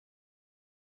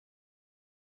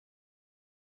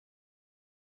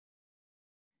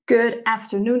Good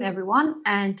afternoon, everyone,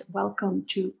 and welcome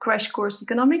to Crash Course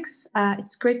Economics.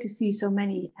 It's great to see so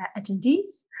many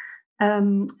attendees,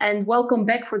 and welcome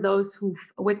back for those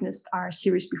who've witnessed our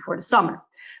series before the summer.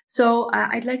 So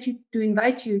I'd like to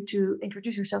invite you to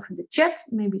introduce yourself in the chat,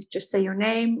 maybe just say your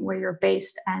name, where you're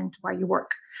based, and where you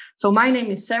work. So my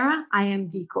name is Sara. I am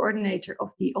the coordinator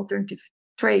of the Alternative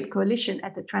Trade Coalition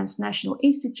at the Transnational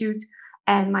Institute.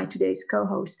 And my today's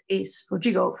co-host is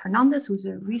Rodrigo Fernandez, who's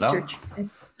a researcher at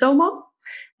SOMO.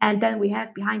 And then we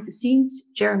have behind the scenes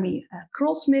Jeremy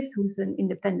Krolsmith, who's an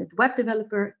independent web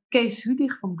developer, Kees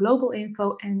Hudig from Global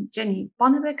Info, and Jenny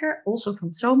Pannebecker, also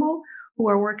from SOMO, who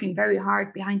are working very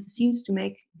hard behind the scenes to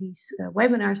make these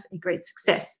webinars a great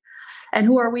success. And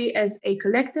who are we as a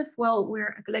collective? Well,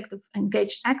 we're a collective of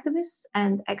engaged activists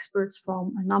and experts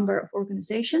from a number of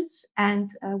organizations. And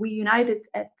we united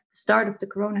at the start of the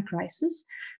corona crisis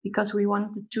because we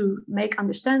wanted to make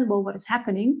understandable what is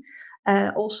happening,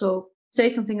 also say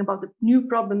something about the new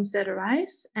problems that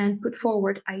arise and put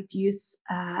forward ideas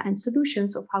and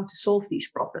solutions of how to solve these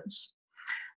problems.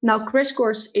 Now, Crash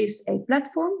Course is a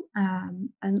platform,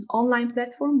 an online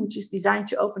platform, which is designed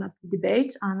to open up the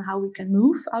debate on how we can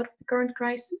move out of the current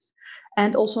crisis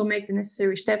and also make the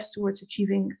necessary steps towards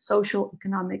achieving social,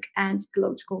 economic, and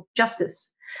ecological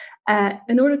justice.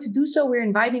 In order to do so, we're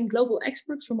inviting global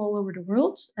experts from all over the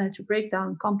world to break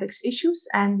down complex issues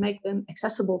and make them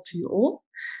accessible to you all.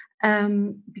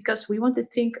 Because we want to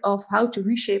think of how to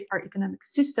reshape our economic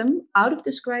system out of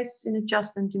this crisis in a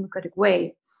just and democratic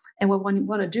way. And what we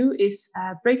want to do is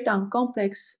break down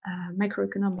complex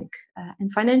macroeconomic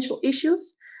and financial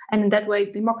issues, and in that way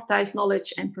democratize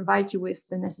knowledge and provide you with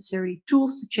the necessary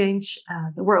tools to change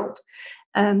the world.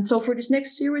 So for this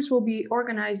next series, we'll be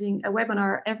organizing a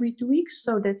webinar every 2 weeks.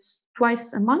 So that's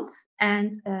twice a month.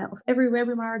 And of every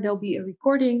webinar, there'll be a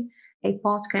recording, a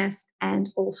podcast,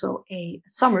 and also a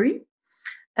summary.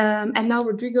 And now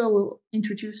Rodrigo will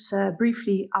introduce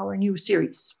briefly our new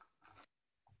series.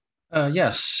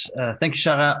 Yes, thank you,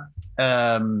 Sara.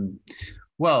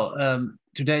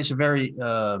 Today is a very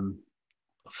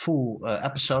full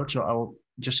episode, so I will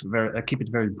just keep it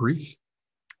very brief.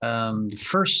 The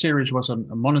first series was on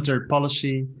monetary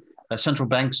policy, central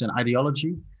banks, and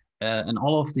ideology. And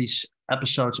all of these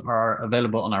episodes are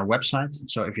available on our website.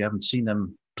 So if you haven't seen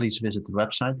them, please visit the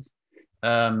website.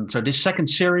 So this second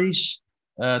series,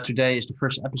 today is the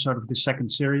first episode of this second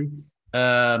series.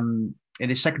 In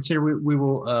this second series, we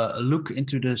will look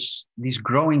into these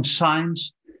growing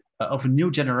signs of a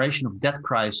new generation of debt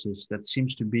crisis that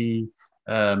seems to be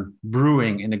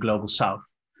brewing in the global south.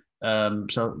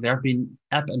 So there have been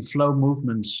ebb and flow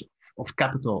movements of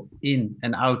capital in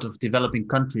and out of developing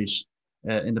countries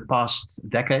in the past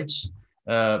decades.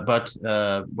 But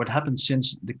what happened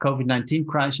since the COVID-19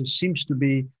 crisis seems to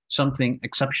be something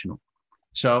exceptional.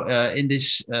 So in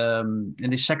this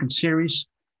second series,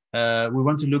 we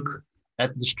want to look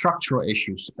at the structural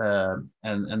issues and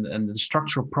the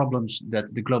structural problems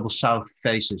that the global south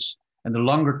faces and the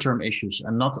longer term issues,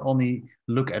 and not only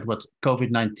look at what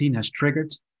COVID-19 has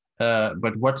triggered,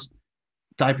 but what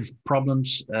type of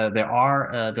problems there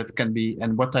are that can be,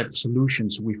 and what type of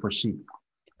solutions we foresee.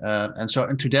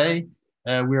 And today,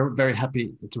 we're very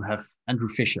happy to have Andrew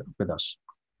Fischer with us.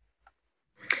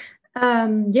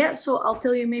 So I'll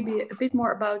tell you maybe a bit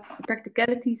more about the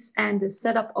practicalities and the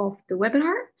setup of the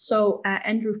webinar. So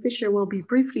Andrew Fischer will be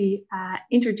briefly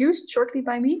introduced shortly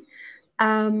by me.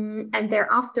 And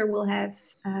thereafter we'll have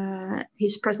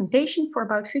his presentation for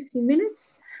about 15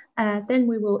 minutes. Then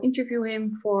we will interview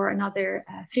him for another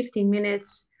 15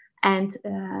 minutes. And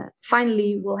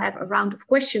finally, we'll have a round of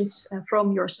questions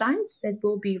from your side that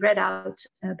will be read out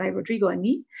by Rodrigo and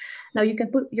me. Now, you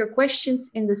can put your questions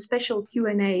in the special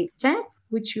Q&A tab,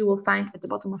 which you will find at the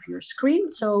bottom of your screen.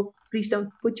 So please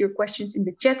don't put your questions in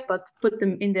the chat, but put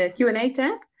them in the Q&A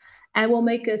tab. And we'll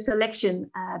make a selection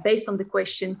based on the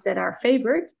questions that are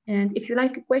favored. And if you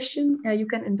like a question, you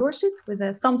can endorse it with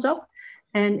a thumbs up.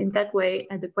 And in that way,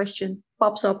 the question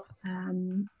pops up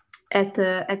at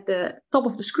the top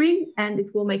of the screen, and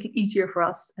it will make it easier for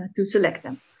us to select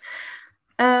them.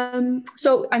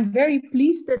 So I'm very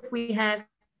pleased that we have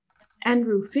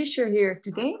Andrew Fischer here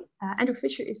today. Andrew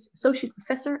Fischer is Associate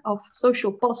Professor of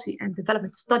Social Policy and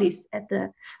Development Studies at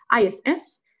the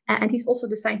ISS, and he's also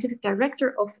the Scientific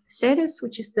Director of CEDES,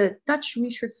 which is the Dutch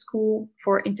Research School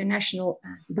for International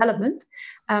Development.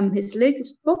 His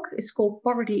latest book is called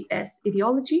Poverty as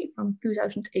Ideology from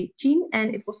 2018,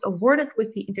 and it was awarded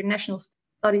with the International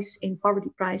Studies in Poverty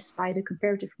Prize by the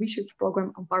Comparative Research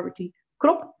Program on Poverty,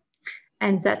 CROP,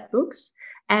 and Z Books.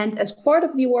 And as part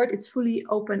of the award, it's fully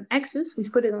open access.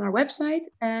 We've put it on our website,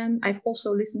 and I've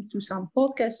also listened to some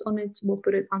podcasts on it. We'll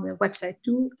put it on the website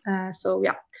too. So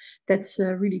yeah, that's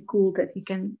really cool that he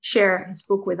can share his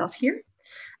book with us here.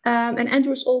 And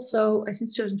Andrew is also,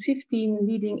 since 2015,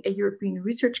 leading a European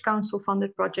Research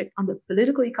Council-funded project on the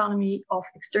political economy of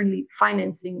externally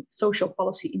financing social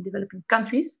policy in developing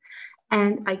countries.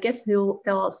 And I guess he'll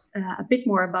tell us a bit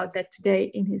more about that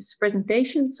today in his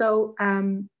presentation. So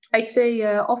I'd say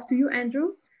off to you, Andrew,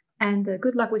 and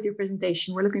good luck with your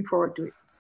presentation. We're looking forward to it.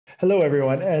 Hello,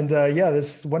 everyone. And yeah,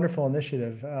 this wonderful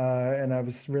initiative. And I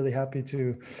was really happy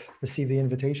to receive the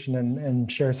invitation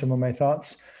and share some of my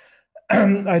thoughts.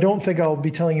 I don't think I'll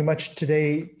be telling you much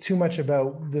today, too much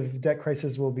about the debt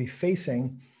crisis we'll be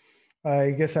facing.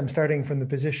 I guess I'm starting from the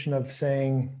position of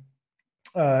saying,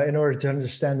 in order to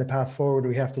understand the path forward,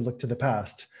 we have to look to the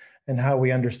past. And how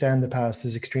we understand the past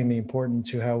is extremely important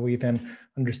to how we then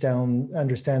understand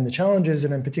the challenges,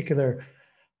 and in particular,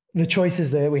 the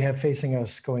choices that we have facing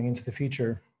us going into the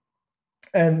future.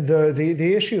 And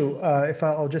the issue, if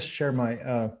I'll just share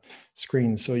my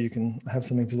screen so you can have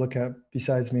something to look at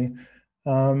besides me.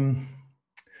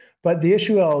 But the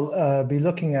issue I'll be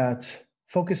looking at,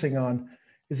 focusing on,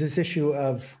 is this issue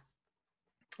of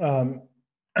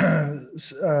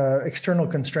external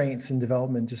constraints in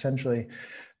development, essentially.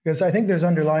 Because I think there's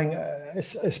underlying,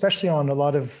 especially on a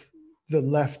lot of the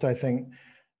left, I think,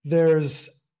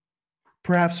 there's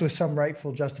perhaps with some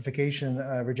rightful justification,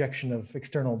 rejection of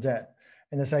external debt.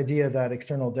 And this idea that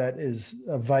external debt is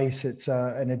a vice, it's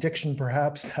an addiction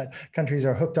perhaps that countries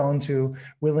are hooked onto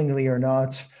willingly or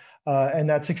not, and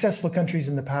that successful countries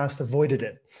in the past avoided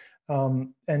it.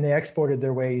 And they exported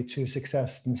their way to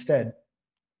success instead.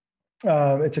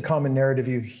 It's a common narrative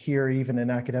you hear even in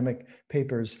academic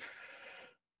papers.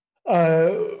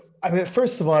 I mean,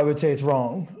 first of all, I would say it's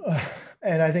wrong.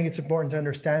 And I think it's important to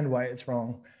understand why it's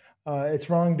wrong. It's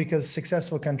wrong because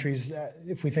successful countries,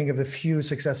 if we think of the few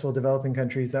successful developing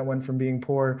countries that went from being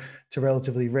poor to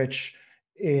relatively rich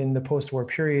in the post-war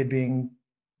period, being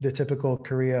the typical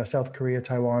Korea, South Korea,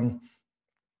 Taiwan,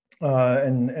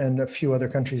 and a few other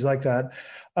countries like that,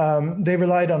 they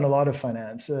relied on a lot of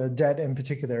finance, debt in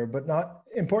particular, but not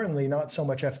importantly, not so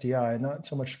much FDI, not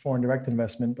so much foreign direct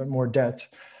investment, but more debt.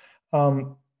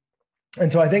 And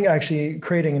so I think actually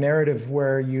creating a narrative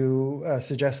where you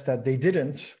suggest that they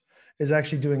didn't is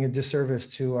actually doing a disservice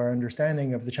to our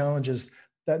understanding of the challenges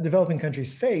that developing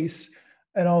countries face,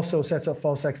 and also sets up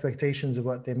false expectations of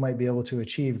what they might be able to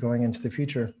achieve going into the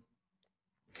future.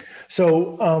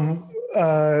 So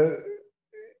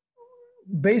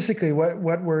basically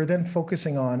what we're then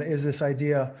focusing on is this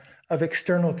idea of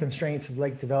external constraints of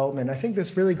lake development. I think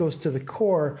this really goes to the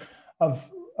core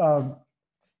of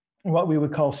what we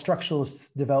would call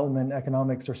structuralist development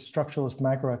economics or structuralist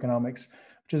macroeconomics,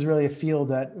 which is really a field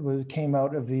that came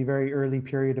out of the very early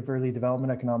period of early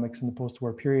development economics in the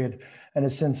post-war period and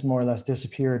has since more or less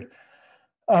disappeared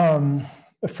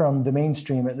from the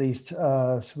mainstream, at least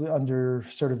so under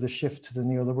sort of the shift to the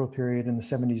neoliberal period in the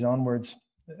 70s onwards,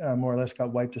 more or less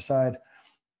got wiped aside.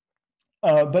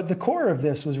 But the core of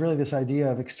this was really this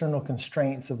idea of external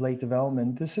constraints of late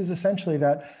development. This is essentially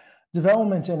that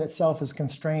development in itself is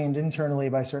constrained internally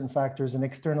by certain factors and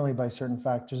externally by certain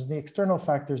factors. The external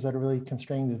factors that are really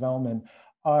constraining development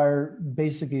are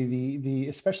basically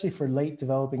especially for late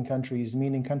developing countries,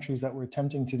 meaning countries that were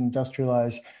attempting to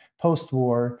industrialize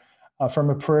post-war from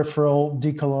a peripheral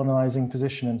decolonializing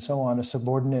position and so on, a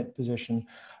subordinate position.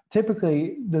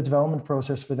 Typically, the development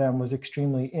process for them was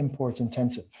extremely import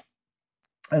intensive.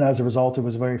 And as a result, it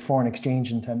was very foreign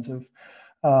exchange intensive.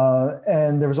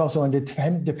 And there was also a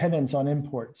dependence on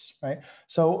imports, right?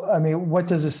 So, I mean, what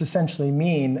does this essentially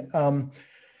mean?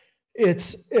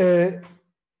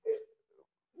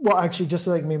 Well, actually, just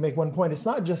to let me make one point, it's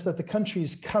not just that the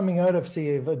countries coming out of,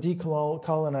 say, a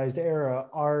decolonized era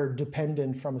are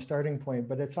dependent from a starting point,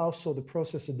 but it's also the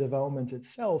process of development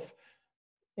itself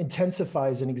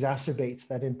intensifies and exacerbates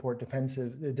that import dependence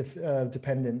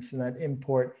and that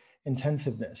import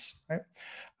intensiveness, right?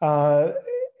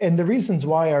 And the reasons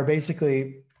why are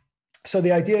basically, so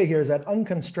the idea here is that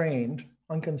unconstrained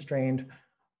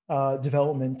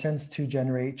development tends to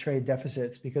generate trade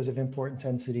deficits because of import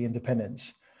intensity and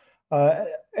dependence.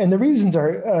 And the reasons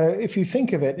are, if you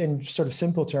think of it in sort of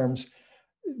simple terms,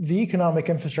 the economic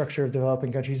infrastructure of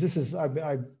developing countries, this is,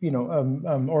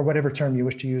 or whatever term you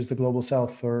wish to use, the global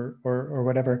south or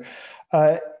whatever,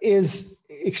 is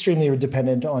extremely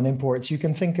dependent on imports. You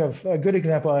can think of, a good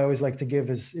example I always like to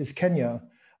give is Kenya.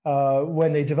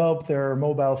 When they developed their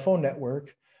mobile phone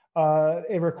network,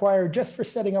 it required, just for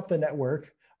setting up the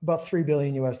network, about $3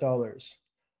 billion US.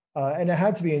 And it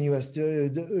had to be in US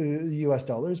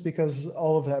dollars because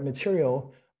all of that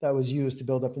material that was used to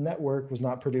build up the network was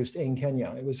not produced in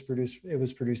Kenya. It was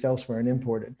produced elsewhere and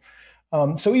imported.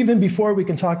 So even before we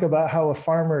can talk about how a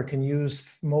farmer can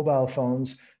use mobile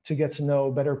phones to get to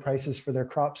know better prices for their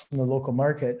crops in the local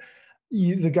market,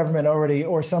 the government already,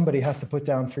 or somebody has to put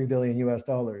down 3 billion US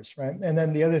dollars, right? And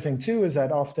then the other thing too is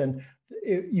that often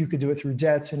you could do it through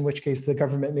debt, in which case the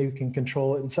government maybe can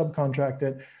control it and subcontract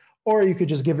it, or you could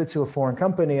just give it to a foreign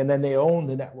company and then they own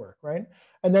the network, right?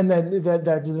 And then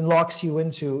that locks you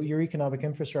into your economic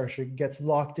infrastructure, gets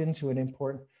locked into an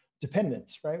import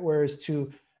dependence, right? Whereas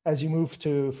as you move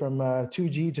from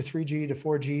 2G to 3G to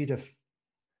 4G to,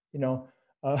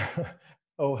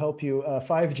 help you,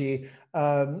 5G,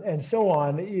 and so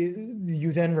on,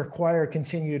 you then require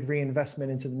continued reinvestment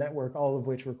into the network, all of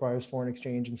which requires foreign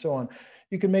exchange and so on.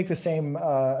 You can make the same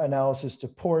analysis to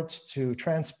ports, to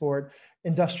transport,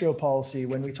 industrial policy.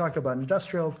 When we talk about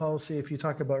industrial policy, if you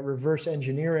talk about reverse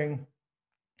engineering,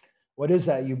 what is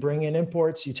that? You bring in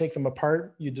imports, you take them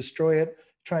apart, you destroy it,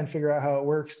 try and figure out how it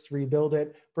works, to rebuild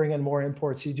it, bring in more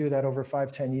imports. You do that over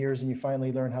 5-10 years and you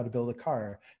finally learn how to build a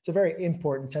car. It's a very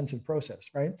import intensive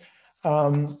process, right?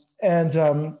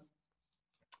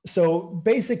 So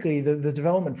basically the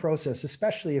development process,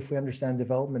 especially if we understand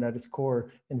development at its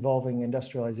core involving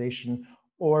industrialization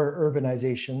or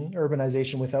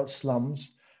urbanization without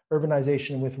slums,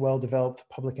 urbanization with well-developed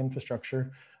public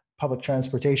infrastructure, public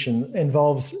transportation,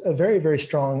 involves a very, very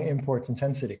strong import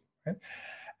intensity, right?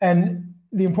 And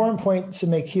the important point to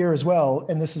make here as well,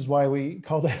 and this is why we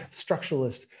call it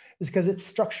structuralist, is because it's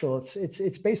structural.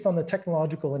 It's based on the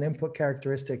technological and input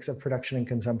characteristics of production and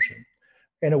consumption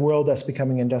in a world that's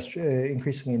becoming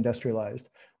increasingly industrialized,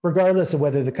 regardless of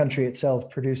whether the country itself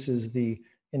produces the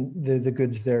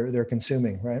goods they're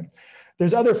consuming, right?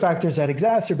 There's other factors that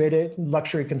exacerbate it,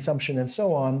 luxury consumption and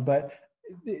so on, but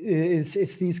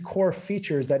it's these core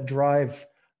features that drive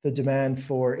the demand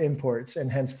for imports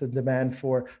and hence the demand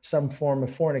for some form of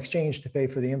foreign exchange to pay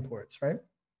for the imports, right?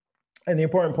 And the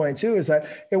important point too is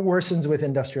that it worsens with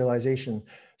industrialization.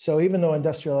 So even though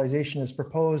industrialization is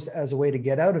proposed as a way to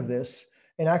get out of this,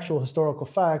 in actual historical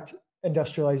fact,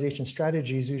 industrialization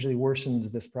strategies usually worsened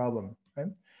this problem, right?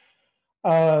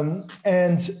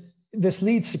 And this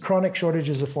leads to chronic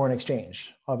shortages of foreign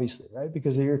exchange, obviously, right?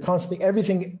 Because you're constantly,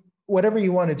 everything, whatever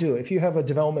you want to do, if you have a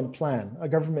development plan, a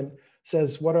government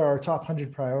says, what are our top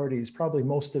 100 priorities? Probably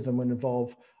most of them would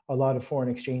involve a lot of foreign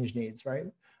exchange needs, right?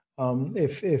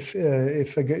 If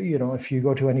you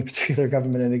go to any particular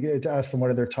government and to ask them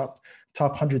what are their top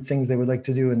 100 things they would like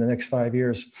to do in the next 5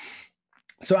 years.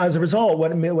 So as a result,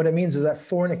 what it means is that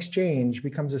foreign exchange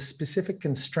becomes a specific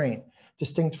constraint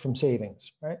distinct from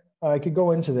savings, right? I could go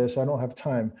into this, I don't have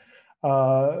time,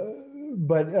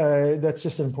 but that's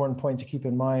just an important point to keep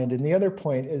in mind. And the other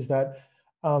point is that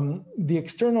the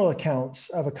external accounts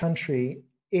of a country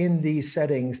in these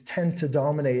settings tend to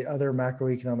dominate other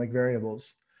macroeconomic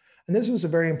variables. And this was a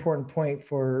very important point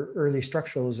for early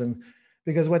structuralism,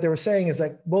 because what they were saying is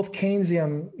that both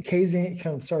Keynesianism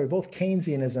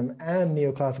and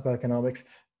neoclassical economics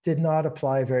did not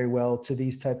apply very well to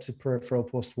these types of peripheral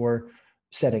post-war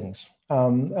settings,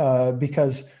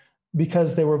 because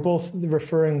they were both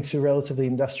referring to relatively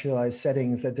industrialized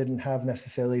settings that didn't have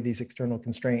necessarily these external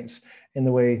constraints in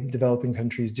the way developing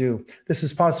countries do. This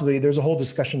is possibly, there's a whole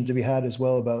discussion to be had as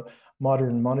well about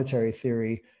modern monetary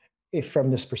theory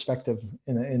from this perspective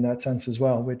in that sense as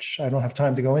well, which I don't have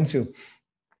time to go into.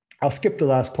 I'll skip the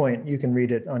last point. You can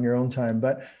read it on your own time,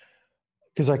 but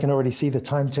because I can already see the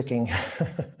time ticking.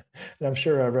 And I'm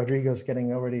sure Rodrigo's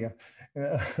getting already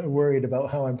worried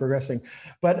about how I'm progressing.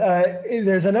 But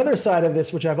there's another side of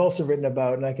this, which I've also written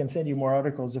about, and I can send you more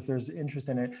articles if there's interest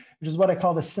in it, which is what I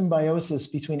call the symbiosis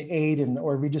between aid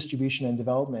or redistribution and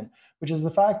development, which is the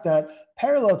fact that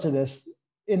parallel to this,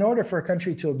 in order for a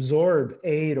country to absorb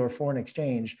aid or foreign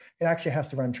exchange, it actually has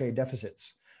to run trade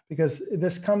deficits. Because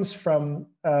this comes from,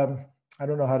 I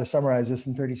don't know how to summarize this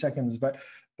in 30 seconds, but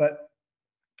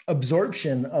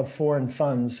absorption of foreign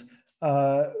funds,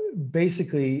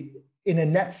 basically in a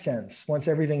net sense, once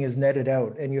everything is netted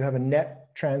out and you have a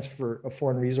net transfer of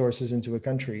foreign resources into a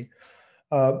country,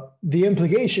 the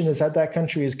implication is that that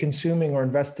country is consuming or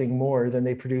investing more than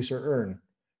they produce or earn,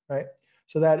 right?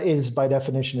 So that is by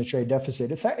definition a trade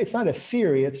deficit. It's not a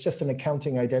theory, it's just an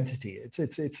accounting identity.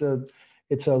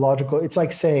 It's a logical, it's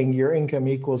like saying your income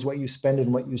equals what you spend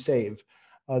and what you save.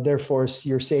 Therefore,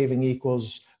 your saving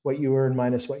equals what you earn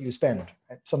minus what you spend,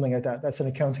 right? Something like that. That's an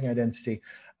accounting identity.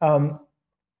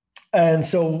 And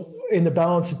so in the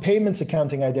balance of payments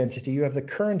accounting identity, you have the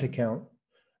current account.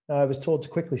 Now, I was told to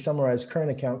quickly summarize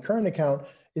current account. Current account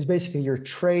is basically your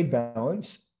trade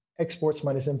balance, exports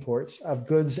minus imports of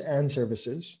goods and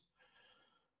services,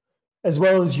 as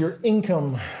well as your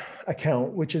income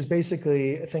account, which is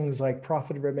basically things like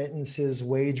profit remittances,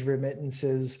 wage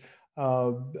remittances,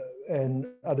 and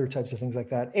other types of things like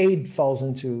that. Aid falls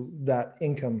into that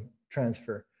income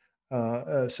transfer.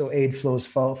 So aid flows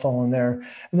fall in there.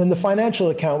 And then the financial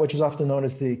account, which is often known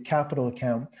as the capital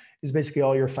account, is basically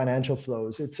all your financial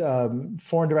flows. It's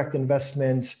foreign direct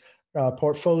investment,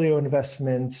 portfolio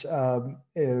investment,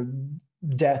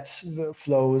 debt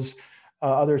flows,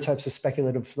 other types of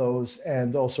speculative flows,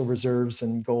 and also reserves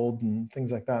and gold and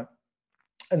things like that.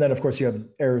 And then, of course, you have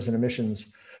errors and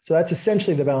emissions. So that's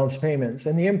essentially the balance of payments.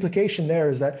 And the implication there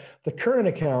is that the current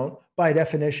account, by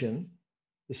definition,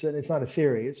 it's not a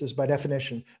theory, it's just by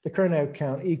definition, the current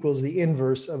account equals the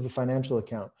inverse of the financial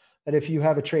account. That if you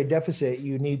have a trade deficit,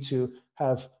 you need to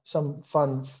have some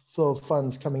flow of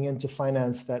funds coming in to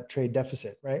finance that trade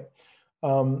deficit, right?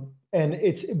 But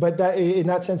that, in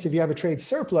that sense, if you have a trade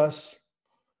surplus,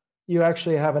 you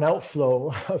actually have an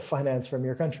outflow of finance from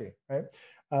your country, right?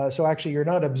 So actually, you're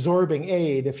not absorbing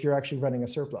aid if you're actually running a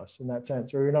surplus in that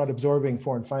sense, or you're not absorbing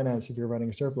foreign finance if you're running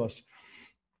a surplus.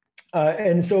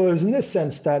 And so it was in this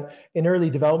sense that in early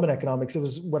development economics, it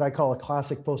was what I call a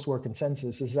classic post-war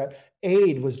consensus, is that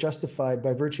aid was justified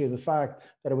by virtue of the fact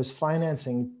that it was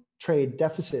financing trade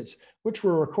deficits, which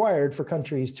were required for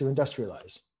countries to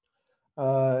industrialize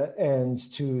and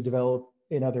to develop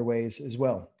in other ways as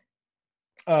well.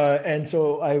 And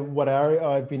so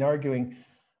I've been arguing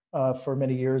for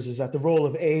many years is that the role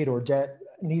of aid or debt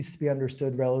needs to be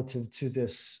understood relative to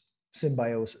this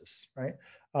symbiosis, right?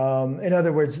 In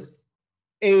other words,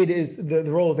 aid is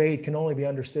the role of aid can only be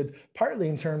understood partly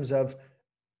in terms of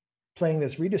playing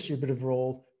this redistributive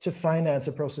role to finance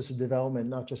a process of development,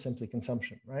 not just simply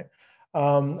consumption, right?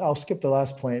 I'll skip the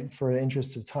last point for the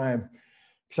interest of time,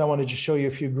 because I want to just show you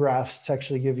a few graphs to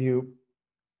actually give you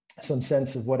some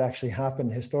sense of what actually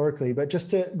happened historically. But just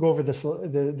to go over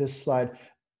this slide,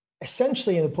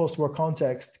 essentially in the post-war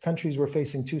context, countries were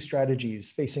facing two strategies,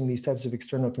 facing these types of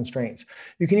external constraints.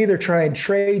 You can either try and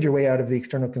trade your way out of the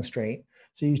external constraint,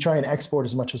 so you try and export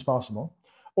as much as possible,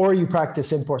 or you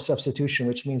practice import substitution,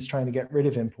 which means trying to get rid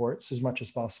of imports as much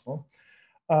as possible,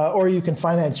 or you can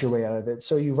finance your way out of it.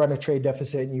 So you run a trade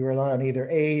deficit and you rely on either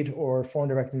aid or foreign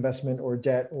direct investment or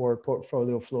debt or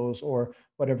portfolio flows or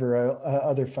whatever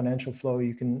other financial flow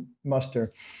you can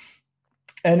muster.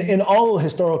 And in all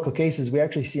historical cases, we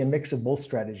actually see a mix of both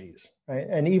strategies, right?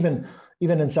 And even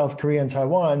in South Korea and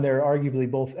Taiwan, they're arguably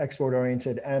both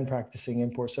export-oriented and practicing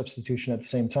import substitution at the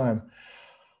same time.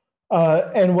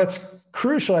 And what's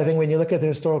crucial, I think, when you look at the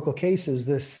historical cases,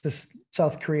 this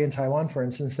South Korea and Taiwan, for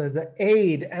instance, that the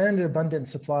aid and abundant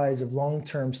supplies of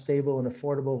long-term, stable, and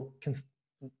affordable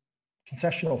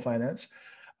concessional finance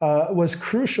was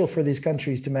crucial for these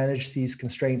countries to manage these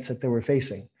constraints that they were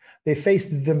facing. They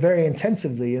faced them very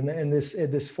intensively, and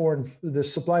the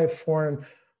supply of foreign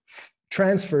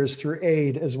transfers through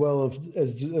aid as well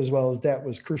as debt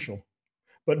was crucial,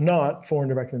 but not foreign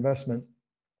direct investment.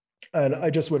 And I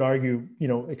just would argue,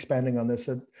 expanding on this,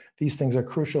 that these things are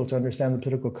crucial to understand the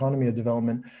political economy of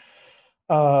development.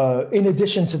 In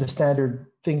addition to the standard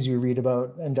things you read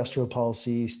about industrial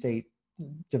policy, state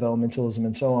developmentalism,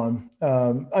 and so on.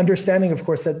 Understanding, of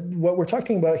course, that what we're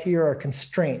talking about here are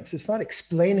constraints. It's not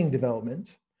explaining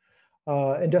development.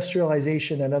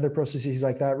 Industrialization and other processes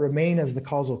like that remain as the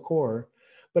causal core,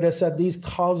 but it's that these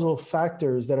causal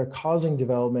factors that are causing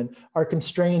development are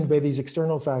constrained by these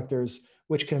external factors,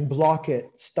 which can block it,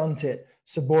 stunt it,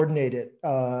 subordinate it,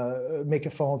 make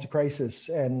it fall into crisis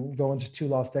and go into 2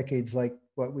 lost decades like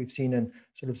what we've seen in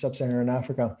sort of sub-Saharan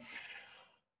Africa.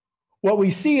 What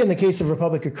we see in the case of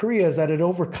Republic of Korea is that it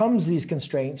overcomes these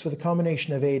constraints with a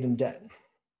combination of aid and debt.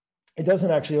 It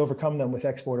doesn't actually overcome them with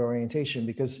export orientation,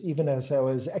 because even as I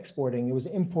was exporting, it was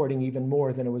importing even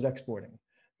more than it was exporting.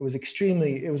 It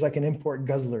was like an import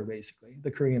guzzler, basically, the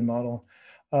Korean model.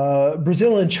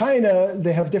 Brazil and China,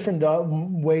 they have different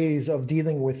ways of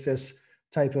dealing with this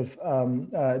type of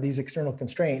these external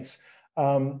constraints,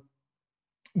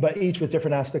 but each with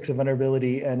different aspects of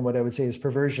vulnerability and what I would say is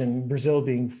perversion, Brazil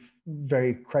being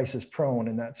very crisis prone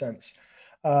in that sense.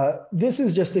 This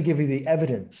is just to give you the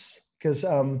evidence, because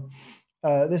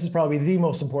this is probably the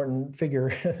most important figure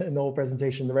in the whole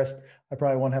presentation. The rest I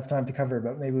probably won't have time to cover,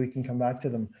 but maybe we can come back to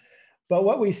them. But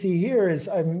what we see here is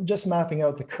I'm just mapping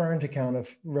out the current account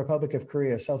of Republic of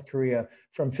Korea, South Korea,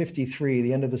 from 53,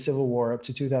 the end of the Civil War, up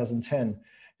to 2010.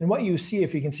 And what you see,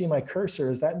 if you can see my cursor,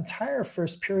 is that entire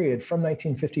first period from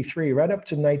 1953 right up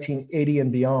to 1980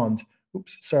 and beyond.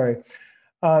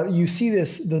 You see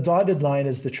this, the dotted line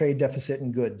is the trade deficit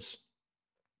in goods.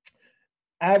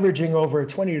 averaging over a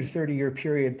 20 to 30 year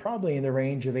period, probably in the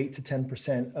range of 8 to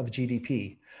 10% of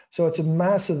GDP. So it's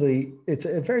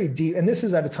a very deep, and this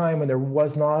is at a time when there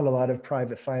was not a lot of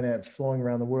private finance flowing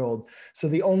around the world. So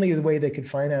the only way they could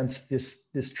finance this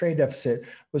trade deficit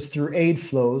was through aid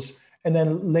flows. And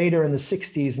then later in the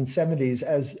 60s and 70s,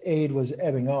 as aid was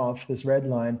ebbing off, this red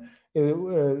line, the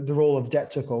role of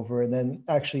debt took over. And then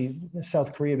actually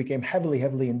South Korea became heavily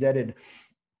indebted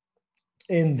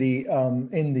in the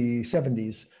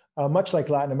 70s. Much like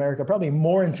Latin America, probably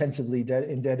more intensively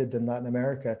indebted than Latin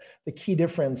America. The key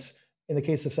difference in the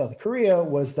case of South Korea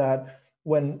was that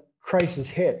when crisis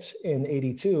hit in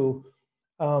 '82,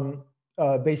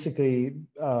 basically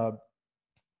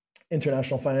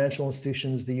international financial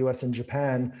institutions, the US and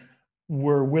Japan,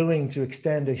 were willing to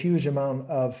extend a huge amount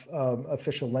of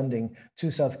official lending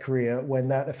to South Korea when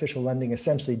that official lending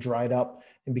essentially dried up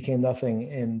and became nothing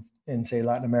in say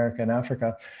Latin America and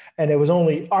Africa. And it was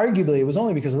only, arguably, it was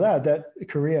only because of that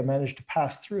Korea managed to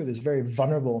pass through this very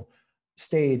vulnerable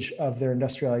stage of their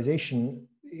industrialization,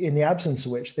 in the absence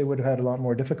of which they would have had a lot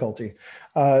more difficulty.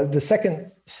 The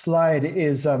second slide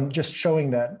is just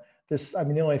showing that this, I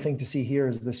mean, the only thing to see here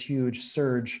is this huge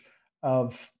surge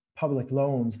of public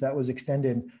loans that was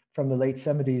extended from the late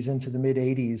 70s into the mid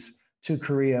 80s to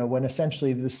Korea, when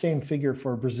essentially the same figure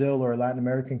for Brazil or a Latin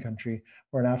American country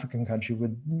or an African country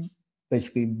would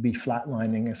basically be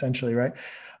flatlining, essentially, right?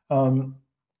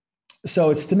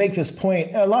 So it's to make this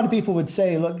point. A lot of people would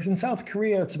say, look, in South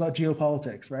Korea, it's about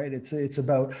geopolitics, right? It's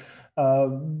about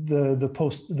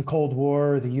the Cold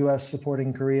War, the U.S.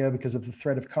 supporting Korea because of the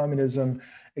threat of communism,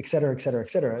 et cetera, et cetera,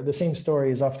 et cetera. The same story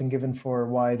is often given for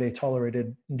why they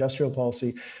tolerated industrial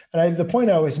policy. And the point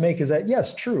I always make is that,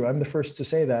 yes, true, I'm the first to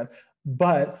say that.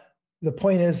 But the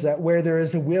point is that where there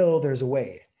is a will, there's a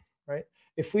way, right?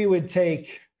 If we would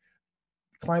take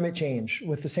climate change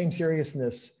with the same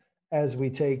seriousness as we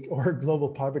take, or global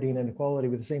poverty and inequality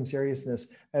with the same seriousness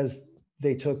as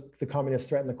they took the communist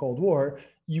threat in the Cold War,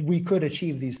 we could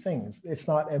achieve these things. It's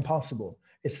not impossible.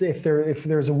 It's if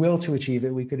there's a will to achieve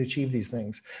it, we could achieve these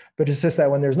things. But it's just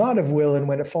that when there's not a will and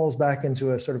when it falls back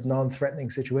into a sort of non-threatening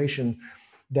situation,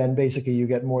 then basically you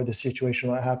get more the situation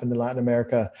that happened in Latin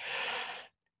America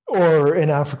or in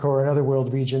Africa or in other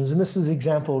world regions. And this is an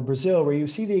example of Brazil, where you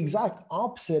see the exact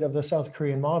opposite of the South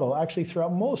Korean model. Actually,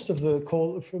 throughout most of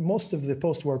the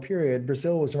post-war period,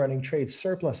 Brazil was running trade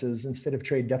surpluses instead of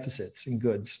trade deficits in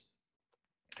goods.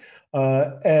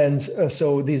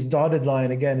 So these dotted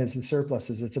line, again, is the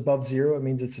surpluses. It's above zero, it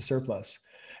means it's a surplus.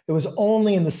 It was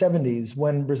only in the 70s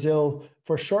when Brazil,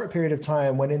 for a short period of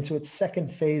time, went into its second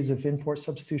phase of import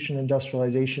substitution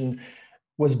industrialization,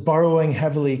 was borrowing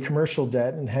heavily commercial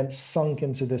debt and hence sunk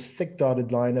into this thick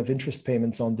dotted line of interest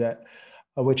payments on debt,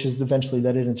 which has eventually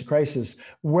led it into crisis,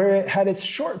 where it had its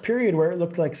short period where it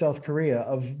looked like South Korea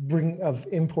of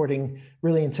importing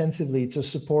really intensively to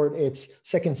support its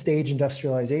second stage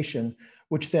industrialization,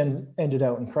 which then ended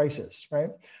out in crisis,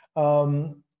 right?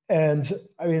 And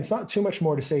I mean, it's not too much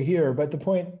more to say here, but the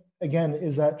point again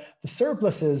is that the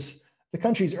surpluses, the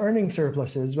country's earning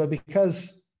surpluses, but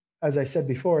because, as I said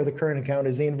before, the current account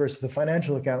is the inverse of the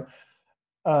financial account,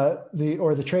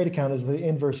 the trade account is the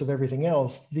inverse of everything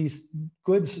else. These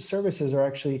goods, services are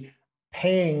actually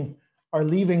are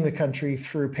leaving the country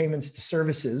through payments to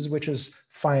services, which is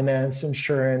finance,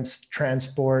 insurance,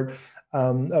 transport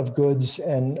of goods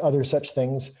and other such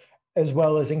things, as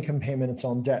well as income payments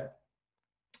on debt.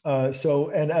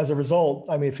 And as a result,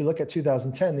 I mean, if you look at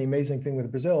 2010, the amazing thing with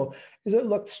Brazil is it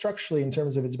looked structurally in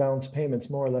terms of its balance of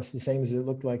payments more or less the same as it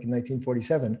looked like in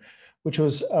 1947, which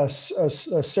was a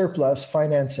surplus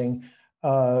financing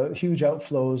huge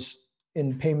outflows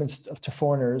in payments to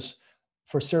foreigners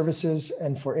for services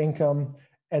and for income,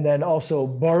 and then also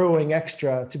borrowing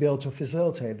extra to be able to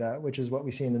facilitate that, which is what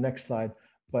we see in the next slide.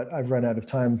 But I've run out of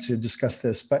time to discuss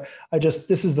this. But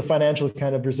this is the financial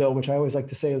kind of Brazil, which I always like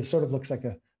to say it sort of looks like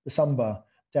the samba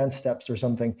dance steps or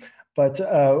something. But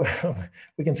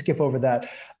we can skip over that.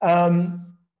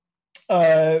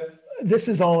 This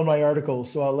is all in my article,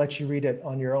 so I'll let you read it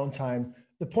on your own time.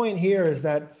 The point here is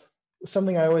that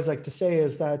something I always like to say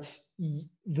is that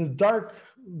the dark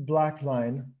black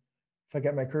line, if I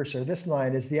get my cursor, this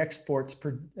line is the exports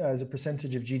as a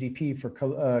percentage of GDP for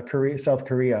South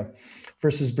Korea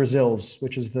versus Brazil's,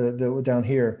 which is the down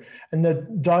here. And the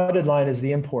dotted line is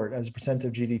the import as a percent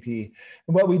of GDP.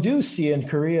 And what we do see in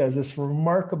Korea is this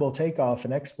remarkable takeoff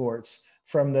in exports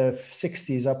from the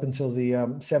 60s up until the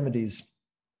 70s.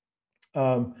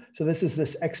 So this is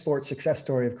this export success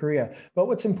story of Korea. But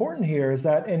what's important here is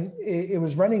that it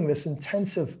was running this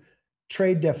intensive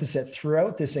trade deficit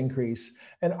throughout this increase.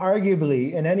 And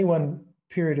arguably, in any one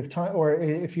period of time, or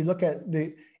if you look at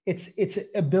its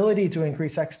ability to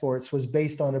increase exports was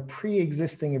based on a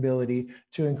pre-existing ability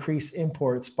to increase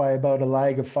imports by about a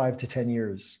lag of 5 to 10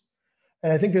 years.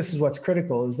 And I think this is what's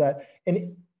critical, is that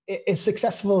as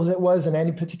successful as it was in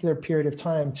any particular period of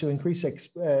time to increase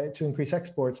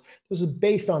exports, this was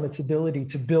based on its ability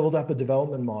to build up a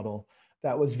development model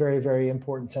that was very, very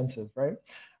import intensive, right?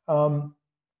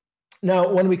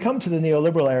 Now, when we come to the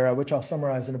neoliberal era, which I'll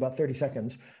summarize in about 30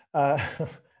 seconds,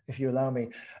 if you allow me,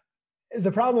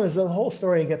 the problem is the whole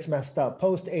story gets messed up.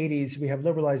 Post-80s, we have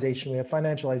liberalization, we have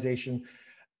financialization.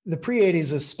 The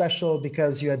pre-80s was special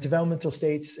because you had developmental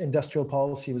states, industrial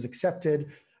policy was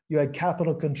accepted, you had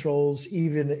capital controls,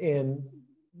 even in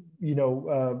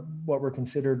what were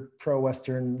considered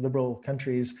pro-Western liberal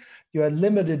countries. You had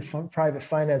limited private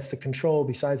finance to control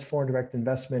besides foreign direct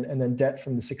investment, and then debt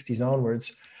from the 60s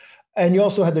onwards. And you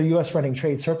also had the US running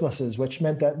trade surpluses, which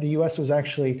meant that the US was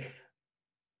actually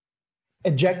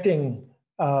ejecting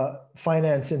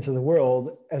finance into the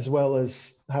world, as well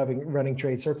as running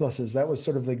trade surpluses. That was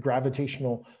sort of the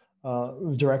gravitational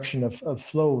direction of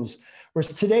flows.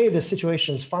 Whereas today, the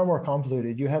situation is far more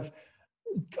convoluted. You have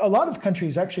a lot of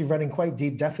countries actually running quite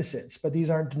deep deficits, but these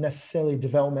aren't necessarily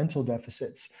developmental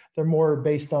deficits. They're more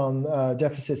based on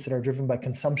deficits that are driven by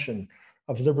consumption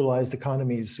of liberalized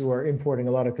economies who are importing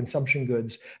a lot of consumption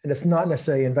goods, and it's not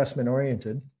necessarily investment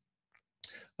oriented.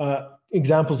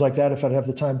 Examples like that, if I'd have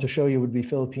the time to show you, would be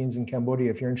Philippines and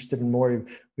Cambodia. If you're interested in more,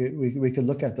 we could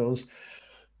look at those.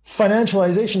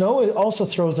 Financialization also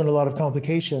throws in a lot of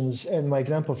complications, and my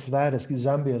example for that is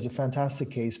Zambia is a fantastic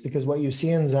case, because what you see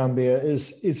in Zambia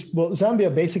well,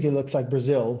 Zambia basically looks like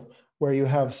Brazil, where you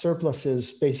have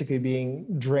surpluses basically being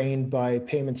drained by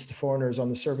payments to foreigners on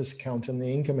the service account and the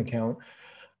income account.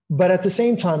 But at the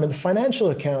same time, in the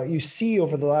financial account, you see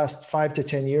over the last 5 to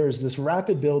 10 years, this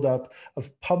rapid buildup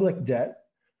of public debt,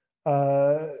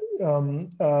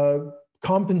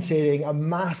 compensating a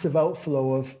massive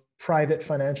outflow of private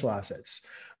financial assets,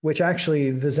 which actually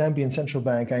the Zambian central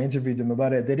bank, I interviewed them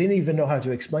about it, they didn't even know how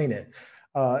to explain it.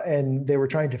 And they were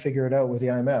trying to figure it out with the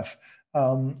IMF.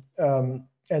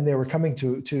 And they were coming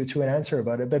to an answer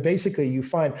about it. But basically, you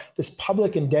find this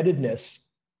public indebtedness.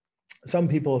 Some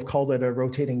people have called it a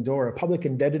rotating door, a public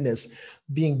indebtedness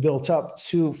being built up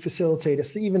to facilitate.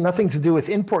 It's even nothing to do with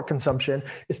import consumption.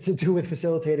 It's to do with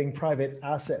facilitating private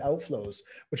asset outflows,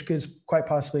 which is quite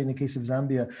possibly in the case of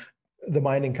Zambia, the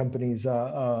mining companies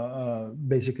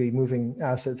basically moving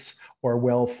assets or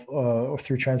wealth or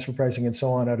through transfer pricing and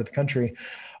so on out of the country.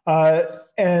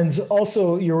 And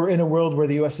also, you're in a world where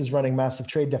the US is running massive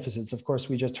trade deficits. Of course,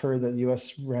 we just heard that the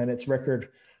US ran its record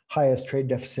highest trade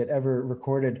deficit ever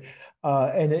recorded.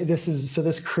 And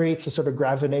this creates a sort of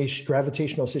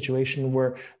gravitational situation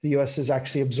where the US is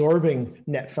actually absorbing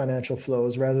net financial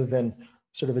flows rather than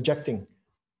sort of ejecting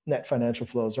net financial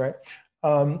flows, right?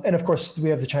 And of course, we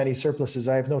have the Chinese surpluses.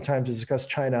 I have no time to discuss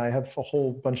China. I have a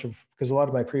whole bunch because a lot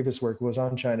of my previous work was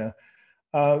on China.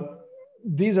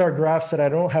 These are graphs that I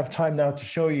don't have time now to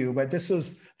show you, but this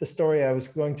was the story I was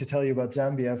going to tell you about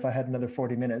Zambia if I had another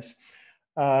 40 minutes.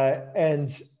 And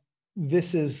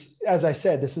this is, as I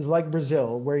said, this is like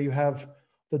Brazil, where you have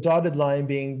the dotted line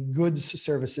being goods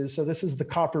services. So this is the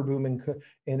copper boom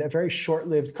in a very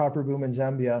short-lived copper boom in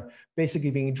Zambia,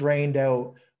 basically being drained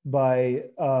out by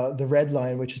the red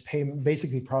line, which is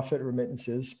basically profit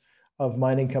remittances of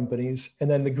mining companies. And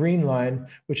then the green line,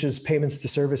 which is payments to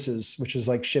services, which is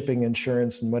like shipping,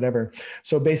 insurance, and whatever.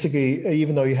 So basically,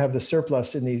 even though you have the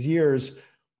surplus in these years,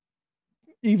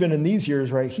 even in these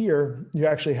years right here, you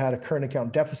actually had a current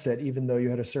account deficit, even though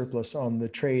you had a surplus on the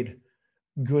trade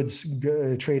and goods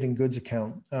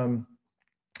account. And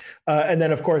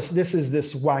then, of course, this is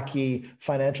this wacky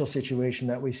financial situation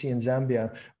that we see in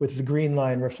Zambia, with the green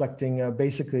line reflecting with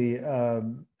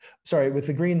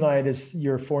the green line is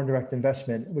your foreign direct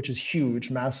investment, which is huge,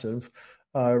 massive,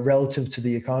 relative to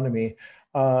the economy.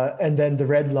 And then the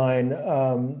red line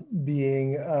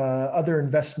being other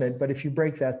investment. But if you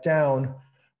break that down,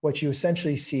 what you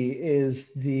essentially see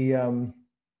is the,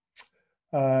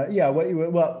 I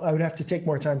would have to take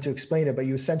more time to explain it, but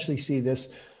you essentially see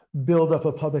this build up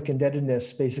of public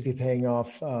indebtedness, basically paying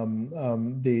off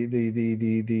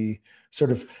the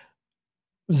sort of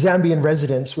Zambian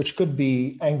residents, which could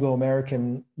be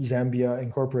Anglo-American Zambia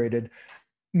Incorporated,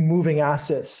 moving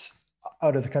assets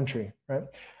out of the country, right?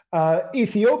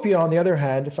 Ethiopia, on the other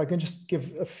hand, if I can just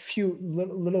give a few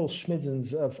little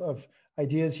schmidzens of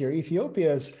ideas here.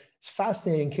 Ethiopia is a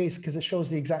fascinating case because it shows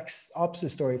the exact opposite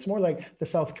story. It's more like the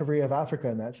South Korea of Africa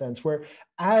in that sense, where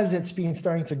as it's been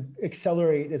starting to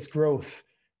accelerate its growth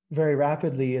very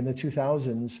rapidly in the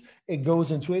 2000s, it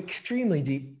goes into extremely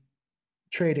deep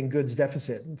trade and goods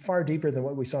deficit, far deeper than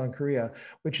what we saw in Korea,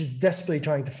 which is desperately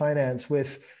trying to finance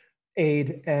with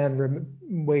aid and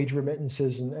wage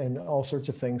remittances and all sorts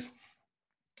of things.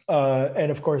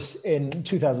 And of course, in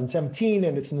 2017,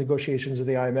 and its negotiations with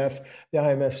the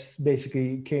IMF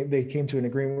basically came to an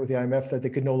agreement with the IMF that they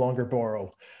could no longer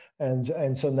borrow.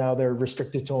 And so now they're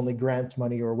restricted to only grant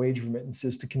money or wage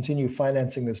remittances to continue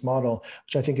financing this model,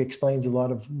 which I think explains a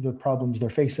lot of the problems they're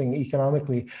facing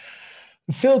economically.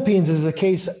 The Philippines is a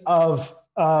case of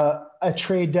a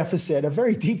trade deficit, a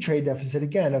very deep trade deficit,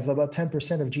 again, of about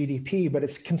 10% of GDP, but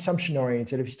it's consumption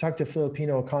oriented. If you talk to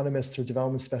Filipino economists or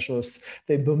development specialists,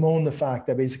 they bemoan the fact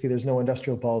that basically there's no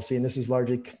industrial policy, and this is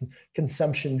largely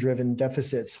consumption driven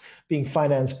deficits being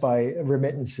financed by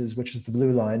remittances, which is the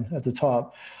blue line at the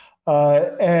top.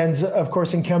 And of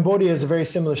course, in Cambodia is a very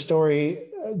similar story,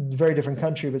 very different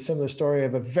country, but similar story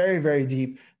of a very, very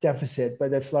deep deficit, but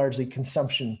that's largely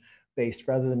consumption based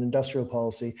rather than industrial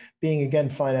policy, being again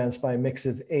financed by a mix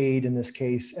of aid in this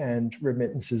case and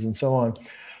remittances and so on.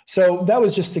 So that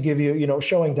was just to give you,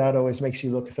 showing data always makes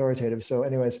you look authoritative. So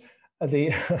anyways, but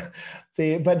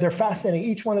they're fascinating.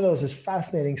 Each one of those is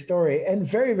fascinating story and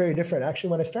very, very different. Actually,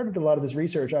 when I started a lot of this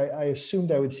research, I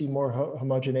assumed I would see more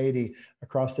homogeneity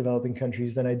across developing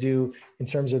countries than I do in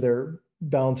terms of their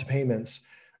balance of payments.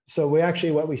 So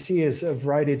what we see is a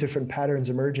variety of different patterns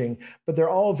emerging, but they're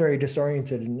all very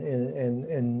disoriented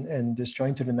and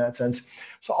disjointed in that sense.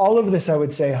 So all of this, I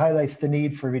would say, highlights the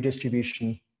need for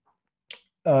redistribution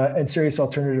and serious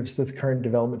alternatives to the current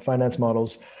development finance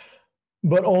models,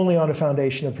 but only on a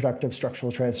foundation of productive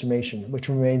structural transformation, which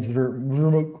remains the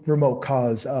remote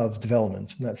cause of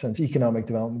development, in that sense, economic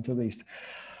development at least.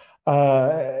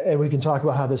 And we can talk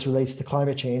about how this relates to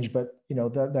climate change, but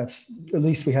that's at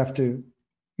least we have to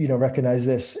recognize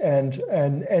this. And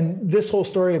this whole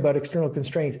story about external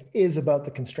constraints is about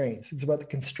the constraints. It's about the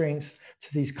constraints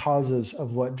to these causes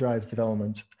of what drives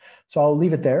development. So I'll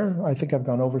leave it there. I think I've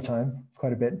gone over time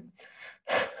quite a bit,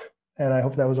 and I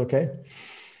hope that was okay.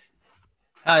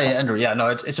 Hi, Andrew. Yeah, no,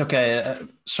 it's okay.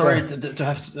 Sorry to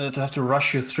have to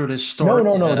rush you through this story.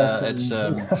 No, that's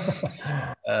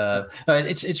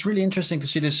it's really interesting to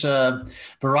see this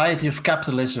variety of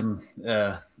capitalism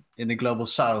in the global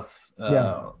South.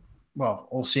 Well,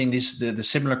 all seeing the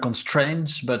similar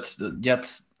constraints, but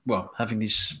yet, having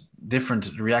these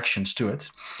different reactions to it.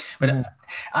 But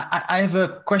I have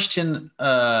a question.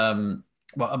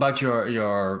 About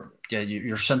your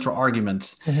central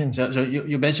argument. So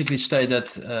you basically state that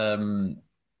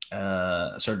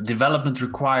so development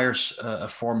requires a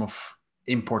form of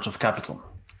imports of capital,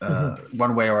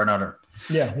 one way or another.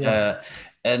 I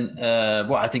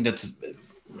think that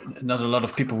not a lot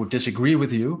of people would disagree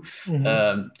with you,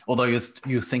 although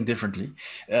you think differently.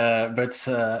 But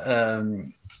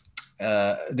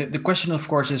the question, of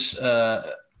course, is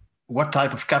what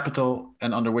type of capital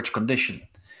and under which condition.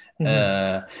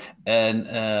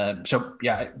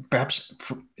 Perhaps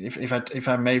if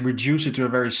I may reduce it to a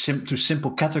very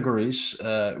simple categories,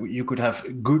 you could have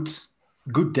good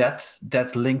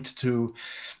debt linked to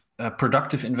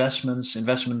productive investments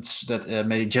that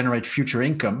may generate future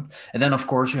income, and then of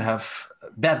course you have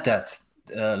bad debt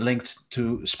linked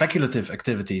to speculative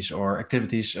activities or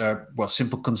activities,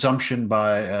 simple consumption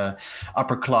by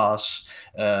upper class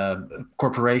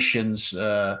corporations,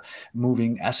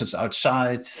 moving assets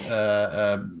outside,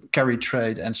 carry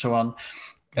trade, and so on.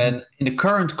 And in the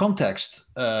current context,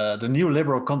 the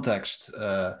neoliberal context,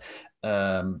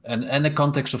 and the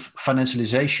context of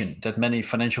financialization, that many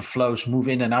financial flows move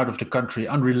in and out of the country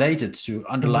unrelated to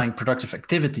underlying productive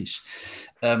activities.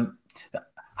 So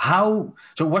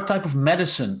what type of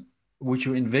medicine would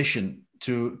you envision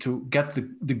to get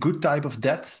the good type of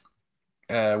debt?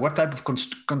 What type of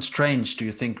constraints do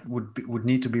you think would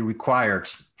need to be required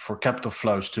for capital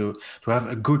flows to have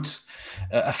a good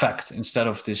effect instead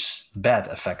of this bad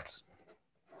effect?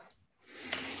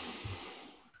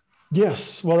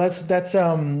 Yes, well, that's that's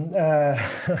a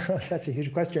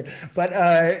huge question, but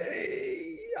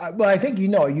I think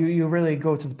you really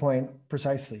go to the point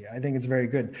precisely. I think it's very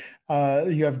good.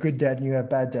 You have good debt and you have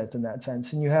bad debt in that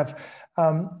sense, and you have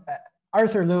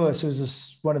Arthur Lewis,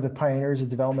 who's one of the pioneers of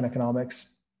development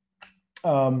economics,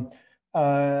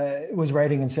 was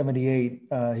writing in '78.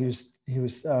 He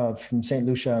was from St.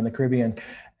 Lucia in the Caribbean,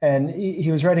 and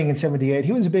he was writing in '78.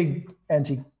 He was a big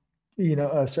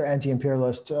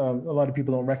anti-imperialist. A lot of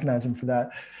people don't recognize him for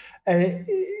that. And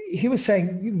he was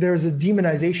saying there's a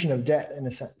demonization of debt in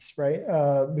a sense, right?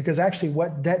 Because actually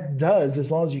what debt does,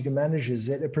 as long as you can manage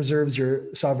it preserves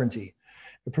your sovereignty.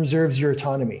 It preserves your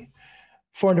autonomy.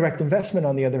 Foreign direct investment,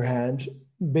 on the other hand,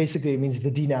 basically it means the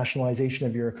denationalization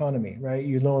of your economy, right?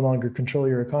 You no longer control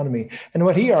your economy. And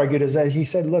what he argued is that he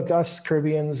said, look, us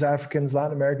Caribbeans, Africans,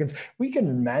 Latin Americans, we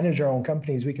can manage our own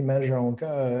companies, we can manage our own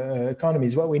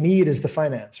economies. What we need is the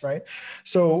finance, right?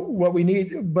 So what we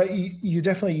need, but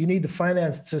you need the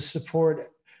finance to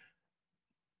support,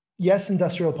 yes,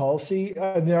 industrial policy.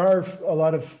 There are a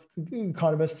lot of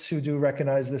economists who do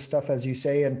recognize this stuff, as you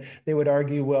say, and they would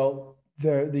argue, well,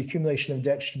 the accumulation of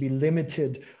debt should be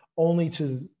limited only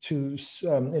to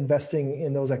investing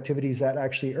in those activities that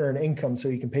actually earn income so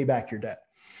you can pay back your debt.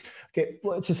 Okay,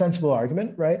 well, it's a sensible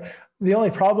argument, right? The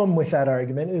only problem with that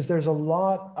argument is there's a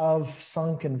lot of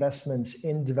sunk investments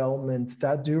in development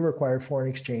that do require foreign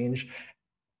exchange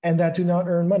and that do not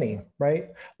earn money, right?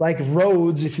 Like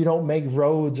roads, if you don't make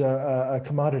roads a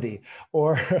commodity,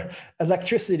 or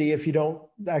electricity, if you don't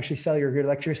actually sell your good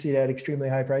electricity at extremely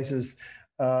high prices,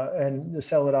 and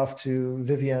sell it off to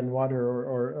Vivian Water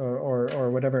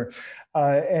or whatever,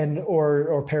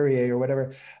 or Perrier or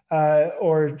whatever,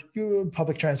 or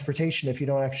public transportation. If you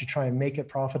don't actually try and make it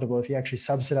profitable, if you actually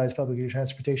subsidize public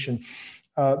transportation,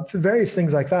 for various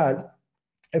things like that.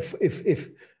 If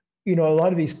a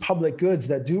lot of these public goods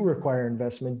that do require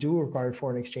investment, do require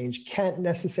foreign exchange, can't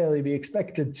necessarily be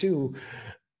expected to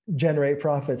generate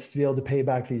profits to be able to pay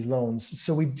back these loans.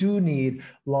 So we do need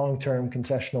long-term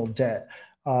concessional debt.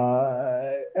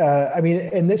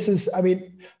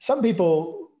 Some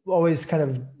people always kind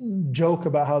of joke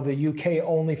about how the UK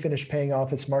only finished paying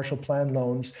off its Marshall Plan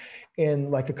loans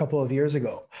in like a couple of years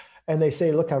ago. And they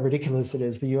say, look how ridiculous it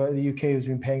is. The UK has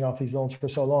been paying off these loans for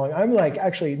so long. I'm like,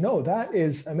 actually, no, that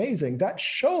is amazing. That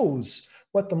shows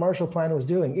what the Marshall Plan was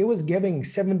doing. It was giving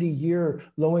 70-year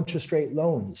low interest rate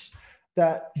loans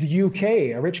that the UK,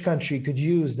 a rich country, could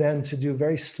use then to do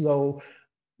very slow,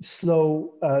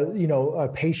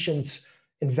 patient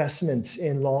investment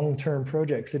in long-term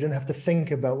projects. They didn't have to think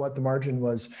about what the margin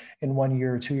was in 1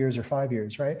 year, 2 years, or 5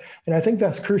 years, right? And I think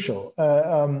that's crucial.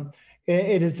 I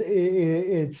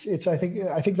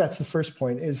think that's the first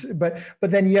point but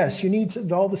then yes, you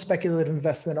need all the speculative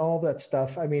investment, all that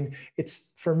stuff. I mean,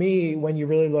 it's, for me, when you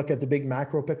really look at the big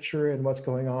macro picture and what's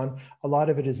going on, a lot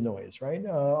of it is noise, right?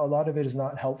 A lot of it is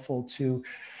not helpful to,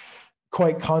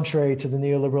 quite contrary to the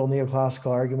neoliberal,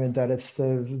 neoclassical argument that it's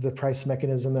the price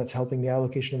mechanism that's helping the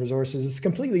allocation of resources. It's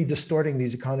completely distorting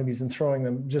these economies and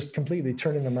completely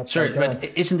turning them upside down.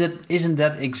 But isn't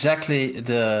that exactly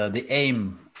the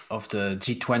aim of the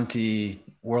G20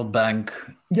 World Bank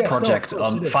project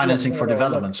on financing for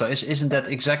development? So isn't that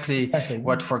exactly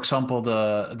what, for example,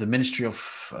 the Ministry of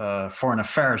Foreign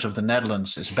Affairs of the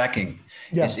Netherlands is backing?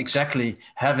 Yeah. Is exactly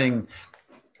having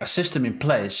a system in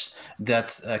place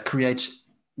that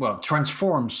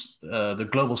transforms the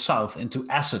global south into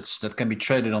assets that can be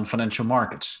traded on financial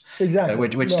markets. Exactly.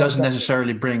 Which doesn't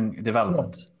necessarily bring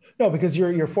development. No, because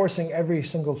you're forcing every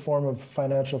single form of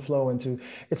financial flow into,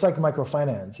 it's like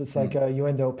microfinance. It's like you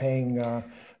end up paying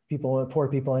poor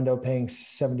people end up paying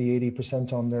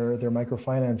 70-80% on their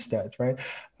microfinance debt, right?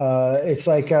 It's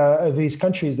like these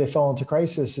countries, they fall into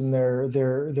crisis and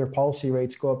their policy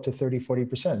rates go up to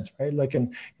 30-40%, right? Like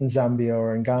in Zambia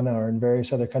or in Ghana or in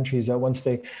various other countries, that once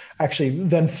they actually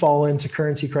then fall into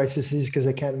currency crises because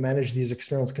they can't manage these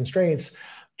external constraints,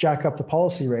 jack up the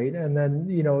policy rate, and then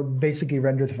basically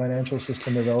render the financial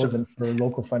system irrelevant for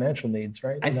local financial needs,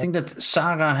 right? I think that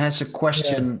Sara has a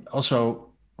question also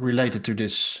related to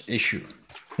this issue.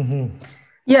 Mm-hmm.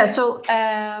 Yeah, so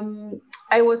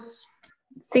I was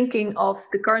thinking of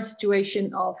the current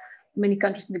situation of many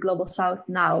countries in the global south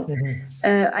now.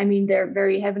 Mm-hmm. They're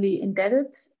very heavily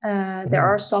indebted. There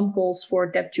are some calls for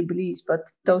debt jubilees,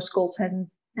 but those calls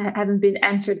haven't been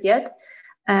answered yet.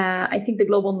 I think the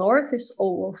global north is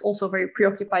also very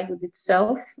preoccupied with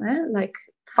itself, like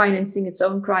financing its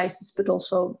own crisis, but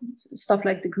also stuff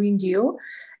like the Green Deal.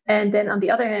 And then on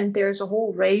the other hand, there's a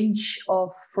whole range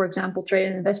of, for example, trade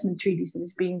and investment treaties that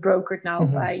is being brokered now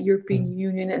by European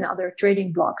Union and other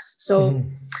trading blocs. So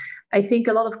I think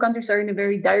a lot of countries are in a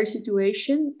very dire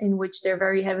situation in which they're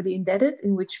very heavily indebted,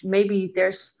 in which maybe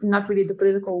there's not really the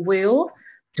political will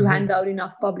to hand out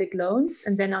enough public loans.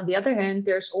 And then on the other hand,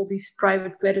 there's all these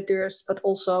private creditors, but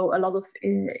also a lot of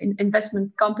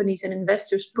investment companies and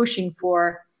investors pushing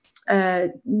for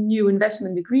new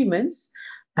investment agreements.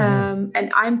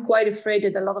 And I'm quite afraid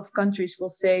that a lot of countries will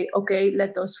say, okay,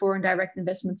 let those foreign direct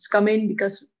investments come in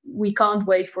because we can't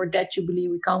wait for debt jubilee.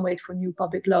 We can't wait for new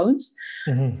public loans.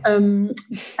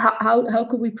 How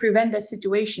could we prevent that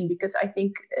situation? Because I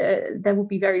think that would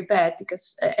be very bad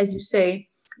because, as you say,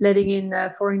 letting in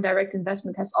foreign direct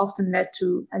investment has often led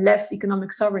to less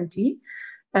economic sovereignty.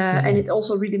 And it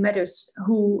also really matters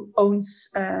who owns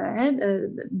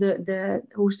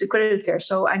who's the creditor.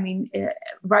 So I mean,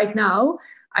 right now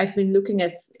I've been looking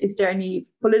at, is there any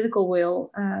political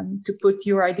will to put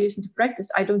your ideas into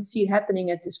practice? I don't see it happening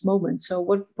at this moment. So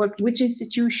which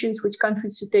institutions, which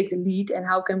countries should take the lead, and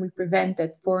how can we prevent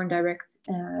that foreign direct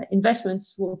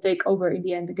investments will take over in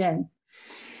the end again?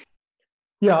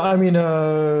 Yeah, I mean,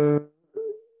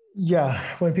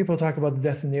 when people talk about the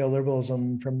death of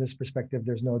neoliberalism from this perspective,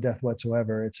 there's no death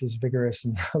whatsoever. It's as vigorous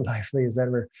and lively as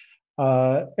ever.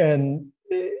 And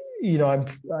you know,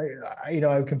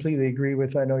 I completely agree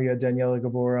with. I know you had Daniela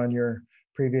Gabor on your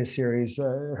previous series.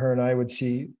 Her and I would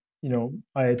see, you know,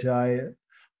 eye to eye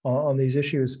on these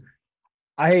issues.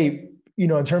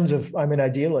 In terms of, I'm an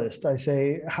idealist. I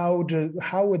say, how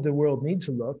would the world need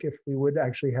to look if we would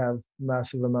actually have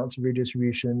massive amounts of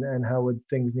redistribution, and how would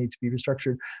things need to be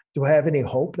restructured? Do I have any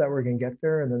hope that we're going to get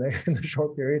there in the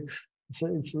short period?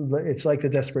 It's like the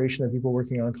desperation of people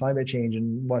working on climate change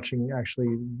and watching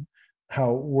actually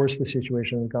how worse the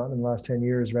situation has gotten in the last 10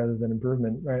 years rather than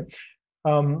improvement, right?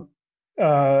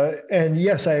 And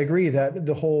yes, I agree that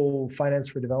the whole finance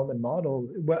for development model,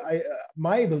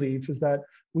 my belief is that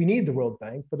we need the World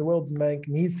Bank, but the World Bank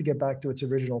needs to get back to its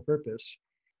original purpose.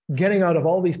 Getting out of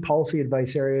all these policy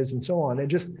advice areas and so on,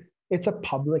 it's a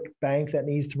public bank that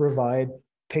needs to provide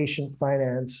patient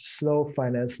finance, slow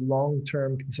finance,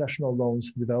 long-term concessional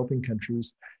loans to developing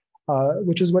countries,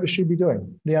 which is what it should be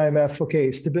doing. The IMF, okay,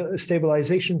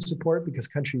 stabilization support, because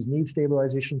countries need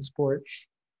stabilization support,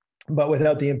 but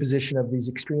without the imposition of these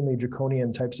extremely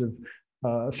draconian types of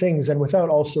things, and without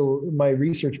also, my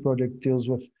research project deals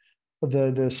with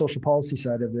the social policy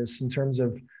side of this in terms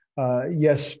of,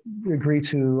 yes, agree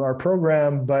to our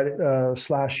program, but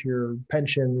slash your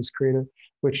pensions,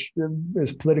 which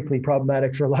is politically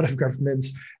problematic for a lot of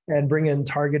governments, and bring in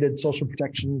targeted social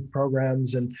protection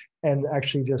programs and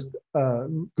actually just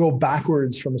go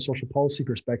backwards from a social policy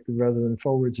perspective rather than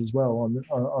forwards as well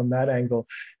on that angle.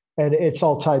 And it's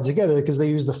all tied together because they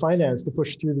use the finance to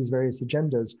push through these various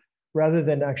agendas rather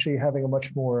than actually having a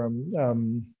much more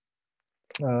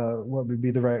what would be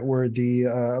the right word?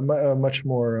 A much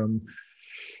more.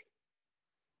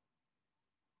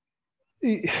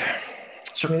 Jan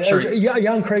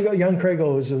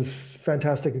Kregel is a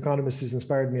fantastic economist who's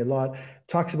inspired me a lot.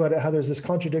 Talks about how there's this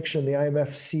contradiction. The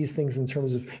IMF sees things in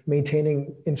terms of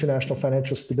maintaining international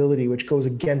financial stability, which goes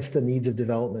against the needs of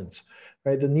development.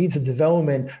 Right? The needs of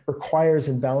development requires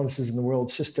imbalances in the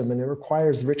world system, and it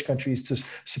requires the rich countries to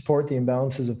support the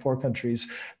imbalances of poor countries.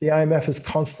 The IMF is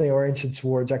constantly oriented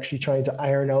towards actually trying to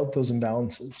iron out those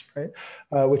imbalances, right?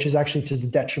 Which is actually to the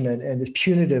detriment and is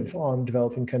punitive on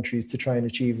developing countries to try and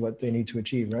achieve what they need to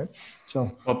achieve, right? So,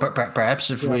 well,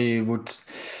 perhaps if we would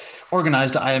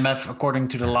organize the IMF according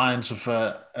to the lines of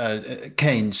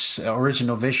Keynes'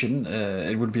 original vision,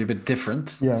 it would be a bit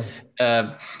different. Yeah.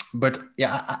 But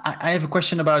yeah, I have a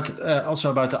question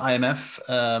also about the IMF.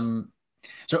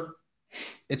 So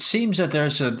it seems that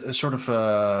there's a sort of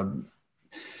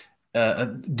a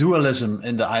dualism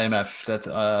in the IMF that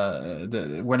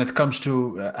when it comes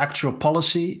to actual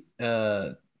policy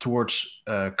towards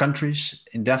countries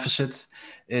in deficit,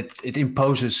 it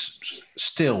imposes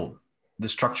still the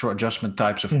structural adjustment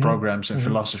types of programs and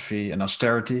philosophy and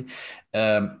austerity.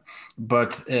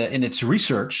 But in its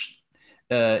research,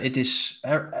 it is,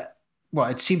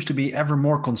 it seems to be ever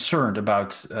more concerned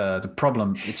about the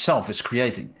problem itself is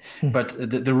creating. But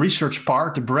the research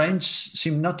part, the brains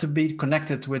seem not to be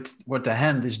connected with what the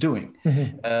hand is doing.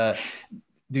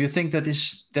 Do you think that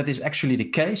is actually the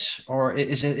case, or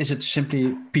is it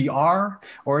simply PR,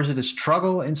 or is it a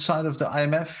struggle inside of the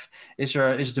IMF? Is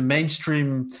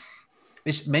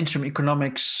mainstream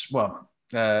economics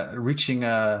reaching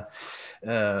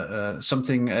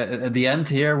something at the end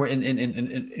here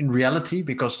in reality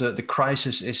because the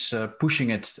crisis is pushing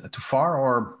it too far,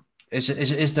 or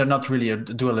is there not really a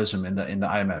dualism in the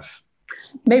IMF?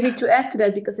 Maybe to add to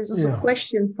that, because there's also a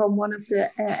question from one of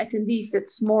the attendees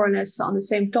that's more or less on the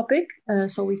same topic,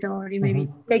 so we can already maybe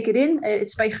take it in.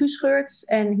 It's by Guus Geurts,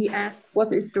 and he asked,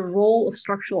 what is the role of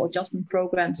structural adjustment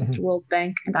programs at the World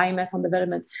Bank and IMF on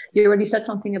development? You already said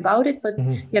something about it, but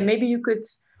maybe you could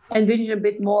envision a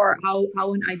bit more how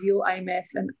an ideal IMF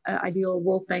and ideal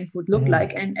World Bank would look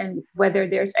like, and whether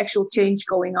there's actual change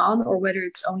going on, or whether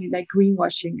it's only like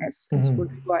greenwashing, as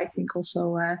Rodrigo, I think,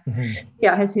 also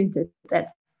has hinted at.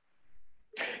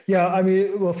 Yeah, I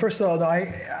mean, well, first of all,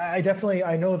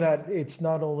 I know that it's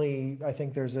not only, I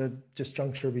think there's a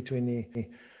disjuncture between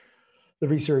the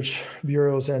research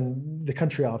bureaus and the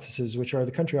country offices,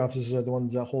 the country offices are the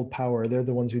ones that hold power. They're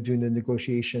the ones who do the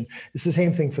negotiation. It's the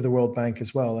same thing for the World Bank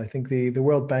as well. I think the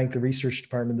World Bank, the research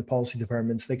department, the policy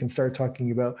departments, they can start talking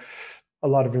about a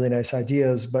lot of really nice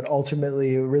ideas, but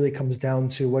ultimately it really comes down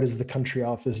to what is the country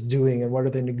office doing and what are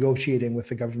they negotiating with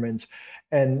the government.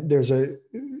 And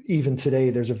even today,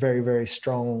 there's a very, very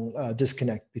strong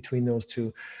disconnect between those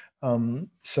two. But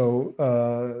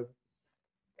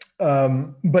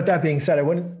that being said,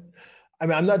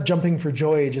 I'm not jumping for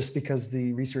joy just because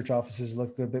the research offices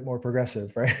look a bit more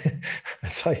progressive, right?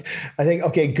 It's like, I think,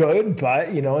 okay, good, but,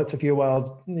 it took you a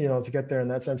while, to get there in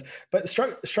that sense. But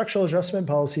structural adjustment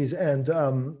policies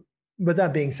but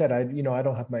that being said, I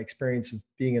don't have my experience of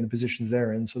being in the positions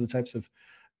there. And so the types of,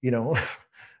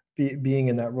 being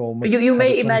in that role. You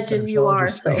may imagine you are.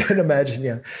 So I can imagine,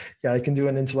 yeah, I can do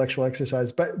an intellectual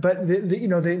exercise. But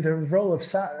the role of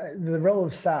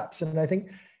SAPs, and I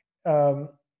think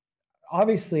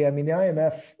obviously, I mean, the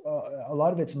IMF, a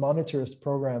lot of its monetarist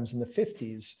programs in the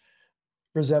 50s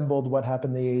resembled what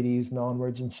happened in the 80s and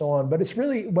onwards and so on. But it's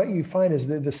really what you find is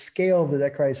the scale of the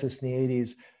debt crisis in the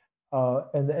 80s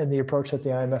and the approach that the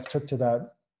IMF took to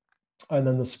that, and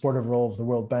then the supportive role of the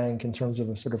World Bank in terms of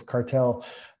a sort of cartel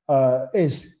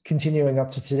is continuing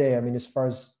up to today. I mean, as far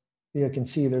as you can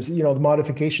see, there's the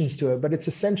modifications to it, but it's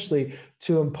essentially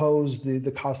to impose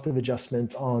the cost of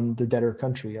adjustment on the debtor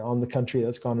country, on the country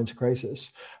that's gone into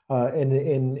crisis,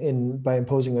 and by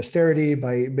imposing austerity,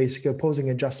 by basically imposing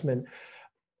adjustment.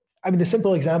 I mean, the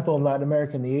simple example in Latin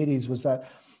America in the 80s was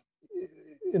that,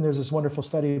 and there's this wonderful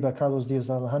study by Carlos Diaz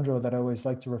de Alejandro that I always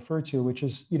like to refer to, which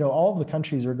is, all of the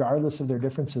countries, regardless of their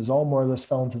differences, all more or less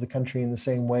fell into the country in the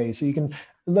same way. So you can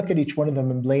look at each one of them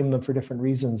and blame them for different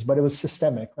reasons, but it was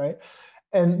systemic, right?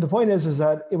 And the point is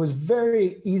that it was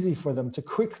very easy for them to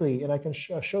quickly, and I can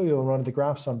show you on one of the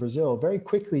graphs on Brazil, very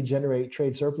quickly generate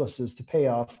trade surpluses to pay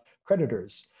off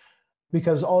creditors.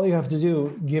 Because all you have to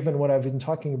do, given what I've been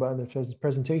talking about in the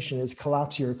presentation, is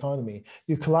collapse your economy.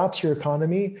 You collapse your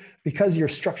economy because you're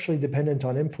structurally dependent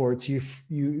on imports. You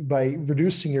by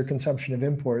reducing your consumption of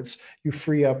imports, you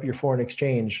free up your foreign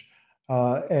exchange,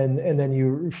 and then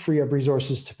you free up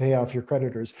resources to pay off your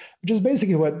creditors, which is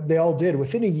basically what they all did.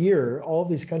 Within a year, all of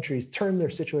these countries turned their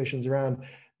situations around,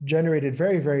 generated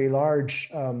very, very large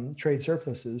trade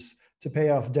surpluses to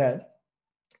pay off debt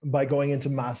by going into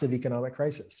massive economic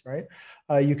crisis, right?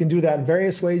 You can do that in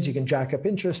various ways. You can jack up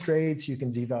interest rates. You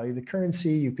can devalue the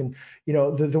currency. You can,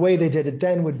 the way they did it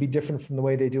then would be different from the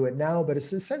way they do it now, but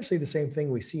it's essentially the same thing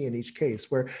we see in each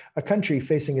case, where a country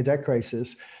facing a debt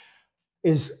crisis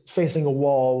is facing a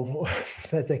wall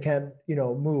that they can't,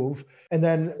 move. And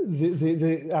then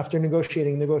after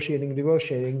negotiating,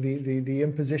 the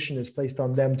imposition is placed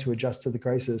on them to adjust to the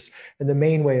crisis. And the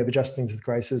main way of adjusting to the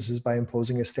crisis is by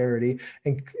imposing austerity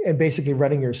and basically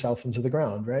running yourself into the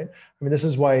ground, right? I mean, this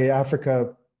is why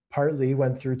Africa partly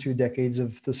went through 2 decades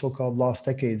of the so-called lost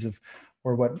decades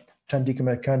or what Thandika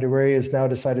Makandawere has now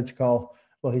decided to call,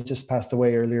 well, he just passed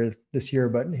away earlier this year,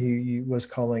 but he was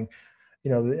calling,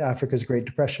 Africa's Great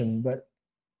Depression. But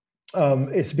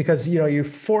it's because, you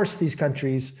force these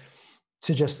countries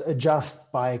to just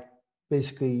adjust by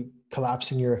basically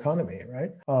collapsing your economy,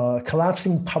 right?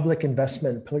 Collapsing public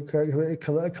investment in particular,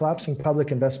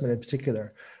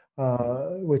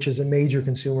 which is a major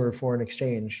consumer of foreign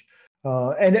exchange.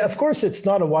 And of course, it's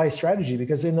not a wise strategy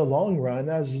because in the long run,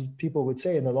 as people would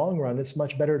say, in the long run, it's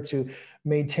much better to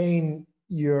maintain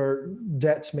your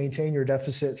debts, maintain your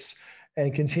deficits,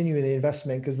 and continue the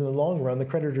investment, because in the long run, the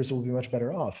creditors will be much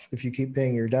better off if you keep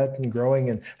paying your debt and growing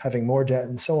and having more debt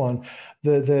and so on.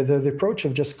 The approach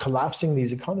of just collapsing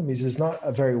these economies is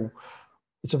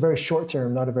it's a very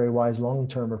short-term, not a very wise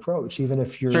long-term approach, even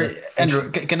if you're... Sorry,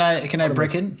 Andrew, can I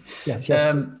break in? Yes.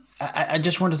 I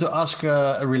just wanted to ask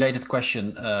a related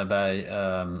question by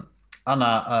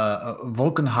Anna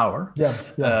Wolkenhauer. Yeah.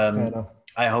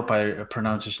 I hope I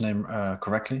pronounce his name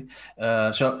correctly.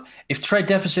 So if trade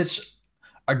deficits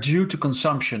are due to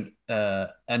consumption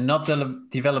and not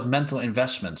developmental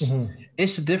investments,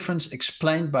 is the difference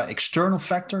explained by external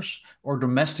factors or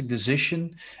domestic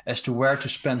decision as to where to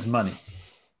spend money?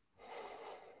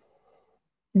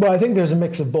 Well, I think there's a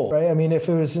mix of both, right? I mean, if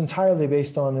it was entirely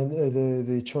based on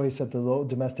the choice at the low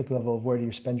domestic level of where do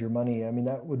you spend your money, I mean,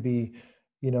 that would be,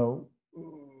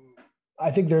 I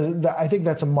think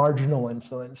that's a marginal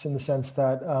influence in the sense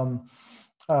that,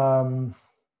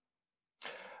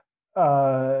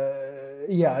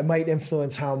 it might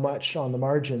influence how much on the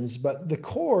margins, but the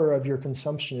core of your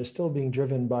consumption is still being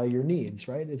driven by your needs,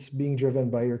 right? It's being driven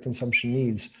by your consumption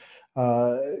needs.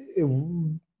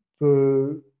 In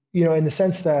the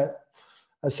sense that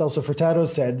as Celso Furtado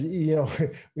said,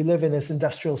 we live in this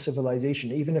industrial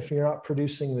civilization. Even if you're not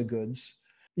producing the goods,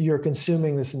 you're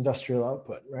consuming this industrial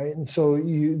output, right? And so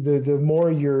the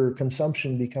more your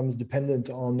consumption becomes dependent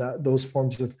on those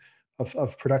forms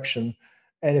of production,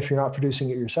 and if you're not producing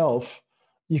it yourself,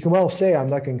 you can well say, I'm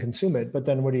not going to consume it, but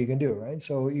then what are you going to do, right?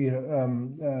 So,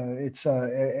 it's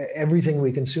everything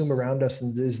we consume around us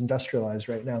is industrialized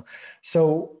right now.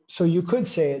 So you could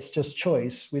say it's just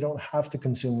choice. We don't have to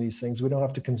consume these things. We don't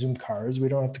have to consume cars. We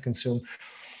don't have to consume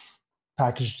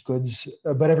packaged goods,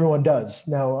 but everyone does.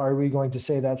 Now, are we going to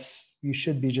say you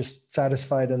should be just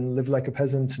satisfied and live like a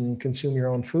peasant and consume your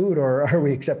own food? Or are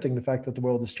we accepting the fact that the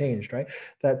world has changed, right?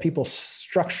 That people's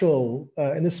structural,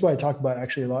 and this is what I talk about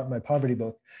actually a lot in my poverty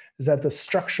book, is that the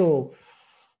structural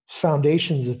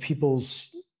foundations of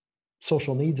people's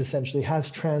social needs essentially has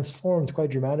transformed quite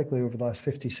dramatically over the last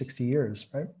 50, 60 years,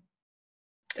 right?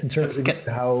 In terms of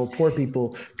how poor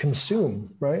people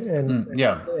consume, right? And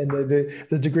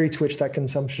the degree to which that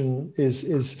consumption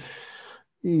is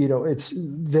they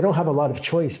don't have a lot of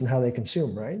choice in how they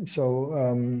consume, right? So,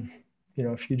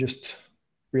 if you just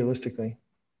realistically.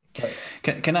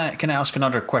 Can I ask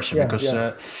another question?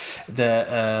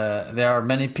 There are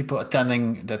many people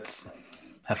attending that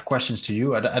have questions to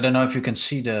you. I don't know if you can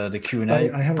see the Q&A.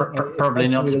 Probably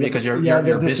not, because you're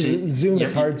busy. Zoom,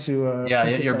 it's hard to.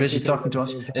 You're busy talking to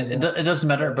us. It doesn't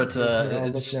matter, but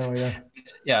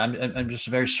I'm just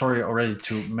very sorry already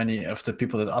to many of the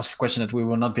people that ask a question that we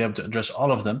will not be able to address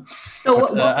all of them. So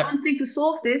one thing to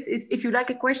solve this is, if you like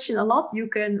a question a lot, you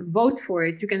can vote for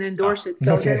it. You can endorse it.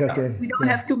 So we don't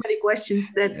have too many questions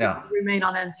that remain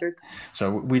unanswered. So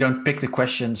we don't pick the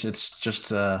questions. It's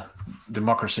just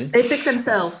democracy. They pick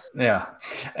themselves. Yeah.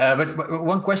 But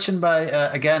one question by,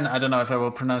 again, I don't know if I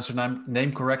will pronounce your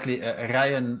name correctly,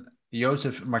 Ryan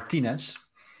Joseph Martinez.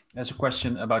 That's a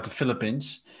question about the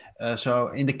Philippines. So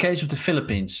in the case of the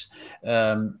Philippines,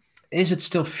 is it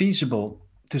still feasible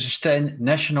to sustain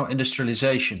national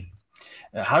industrialization?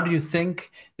 How do you think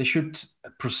they should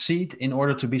proceed in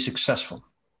order to be successful?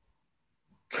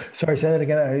 Sorry, say that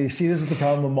again. You see, this is the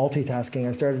problem of multitasking.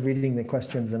 I started reading the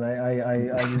questions and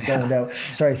I zoned out.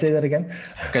 Sorry, say that again.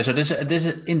 Okay, so this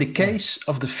is in the case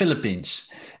of the Philippines.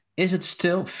 Is it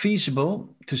still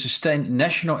feasible to sustain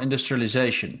national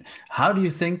industrialization? How do you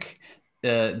think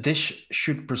this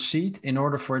should proceed in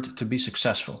order for it to be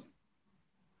successful?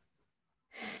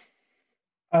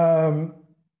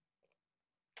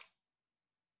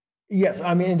 Yes,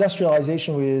 I mean,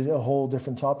 industrialization would be a whole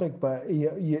different topic, but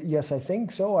yes, I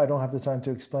think so. I don't have the time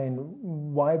to explain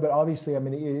why, but obviously, I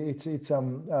mean, it's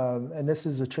and this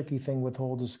is a tricky thing with the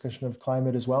whole discussion of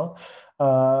climate as well.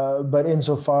 But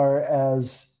insofar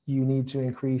as you need to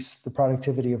increase the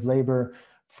productivity of labor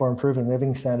for improving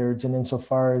living standards, and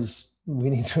insofar as we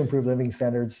need to improve living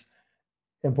standards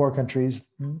in poor countries,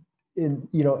 in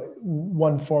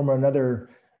one form or another,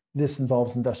 this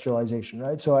involves industrialization,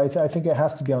 right? So I think it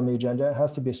has to be on the agenda. It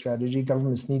has to be a strategy.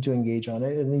 Governments need to engage on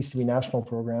it. It needs to be national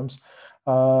programs,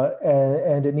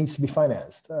 and it needs to be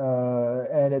financed.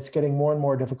 And it's getting more and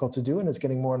more difficult to do, and it's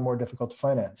getting more and more difficult to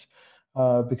finance.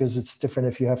 Because it's different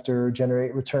if you have to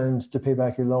generate returns to pay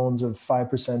back your loans of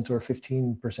 5% or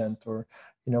 15%, or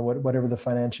whatever the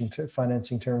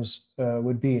financing terms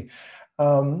would be.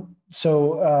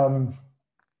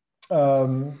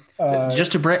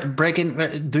 Just to break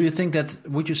in, do you think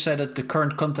would you say that the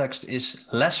current context is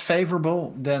less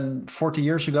favorable than 40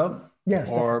 years ago?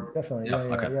 Yes, definitely.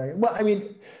 Yeah. Well, I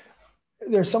mean,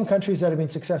 there's some countries that have been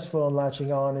successful in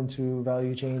latching on into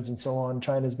value chains and so on.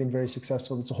 China's been very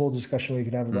successful. It's a whole discussion we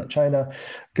could have about China,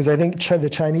 because I think the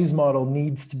Chinese model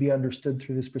needs to be understood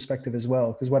through this perspective as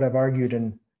well. Because what I've argued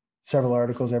in several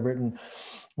articles I've written,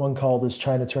 one called "Is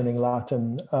China Turning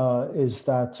Latin?" Is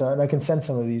that, and I can send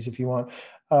some of these if you want.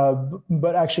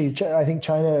 But actually, I think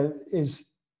China is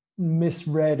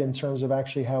misread in terms of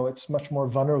actually how it's much more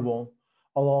vulnerable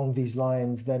along these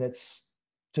lines than it's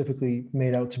typically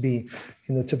made out to be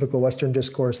in the typical Western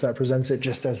discourse that presents it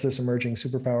just as this emerging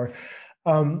superpower.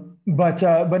 But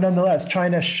nonetheless,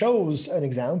 China shows an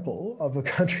example of a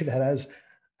country that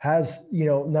has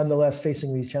nonetheless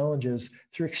facing these challenges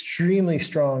through extremely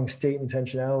strong state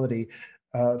intentionality,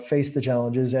 faced the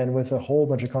challenges, and with a whole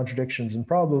bunch of contradictions and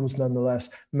problems, nonetheless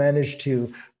managed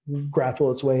to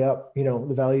grapple its way up,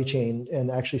 the value chain,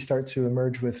 and actually start to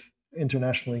emerge with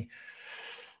internationally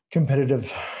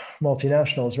competitive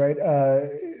multinationals, right?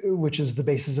 Which is the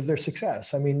basis of their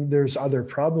success. I mean, there's other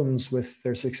problems with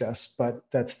their success, but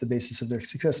that's the basis of their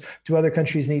success. Do other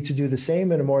countries need to do the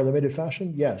same in a more limited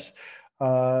fashion? Yes.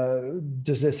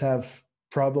 Does this have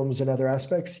problems and other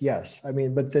aspects? Yes. I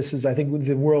mean, but this is, I think,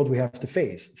 the world we have to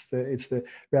face. It's the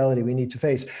reality we need to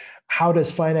face. How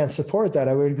does finance support that?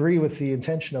 I would agree with the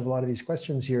intention of a lot of these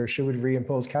questions here. Should we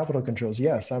reimpose capital controls?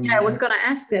 Yes. I was going to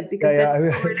ask that because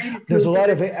there's a lot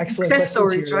of excellent questions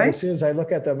stories, here. Right? As soon as I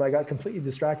look at them, I got completely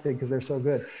distracted because they're so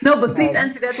good. No, but please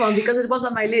answer that one because it was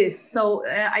on my list. So,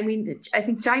 I mean, I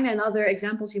think China and other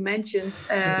examples you mentioned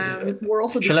were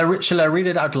also... Shall I read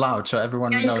it out loud so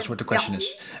everyone knows what the question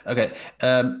is? Okay.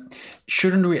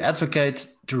 Shouldn't we advocate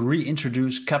to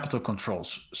reintroduce capital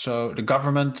controls so the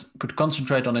government could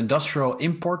concentrate on industrial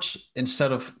imports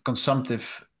instead of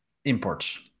consumptive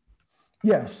imports?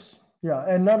 Yes. Yeah.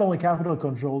 And not only capital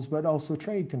controls, but also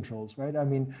trade controls, right? I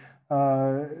mean,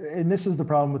 and this is the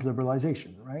problem with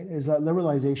liberalization, right? Is that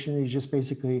liberalization is just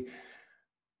basically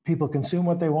people consume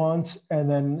what they want, and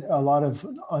then a lot of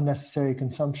unnecessary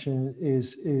consumption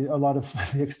is a lot of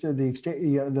the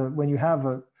exchange. When you have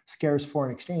a scarce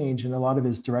foreign exchange, and a lot of it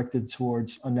is directed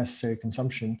towards unnecessary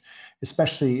consumption,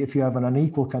 especially if you have an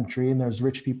unequal country and there's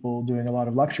rich people doing a lot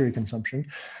of luxury consumption,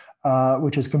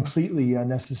 which is completely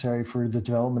unnecessary for the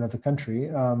development of the country,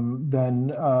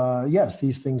 then yes,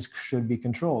 these things should be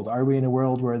controlled. Are we in a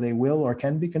world where they will or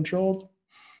can be controlled?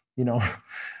 You know,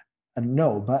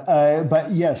 no,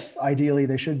 but yes, ideally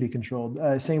they should be controlled.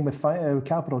 Same with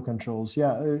capital controls.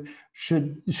 Yeah,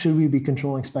 should we be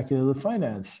controlling speculative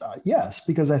finance? Yes,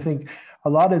 because I think a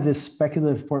lot of this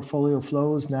speculative portfolio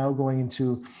flows now going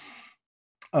into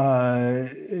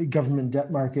government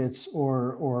debt markets,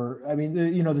 or I mean,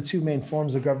 the two main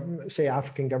forms of government, say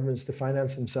African governments to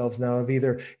finance themselves now, of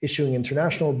either issuing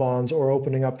international bonds or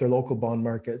opening up their local bond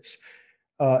markets.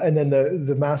 And then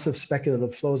the massive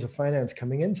speculative flows of finance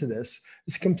coming into this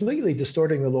is completely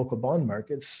distorting the local bond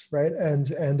markets, right?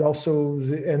 And also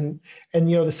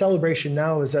the celebration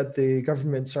now is that the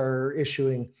governments are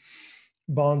issuing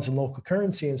bonds in local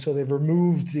currency, and so they've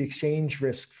removed the exchange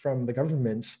risk from the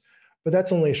governments. But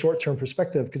that's only a short-term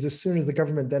perspective, because as soon as the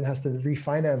government then has to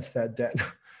refinance that debt,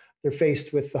 they're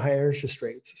faced with the higher interest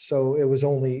rates. So it was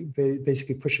only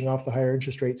basically pushing off the higher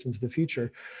interest rates into the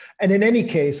future. And in any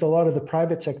case, a lot of the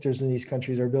private sectors in these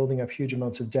countries are building up huge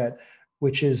amounts of debt,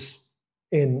 which is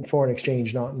in foreign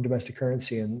exchange, not in domestic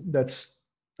currency. And that's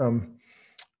Yilmaz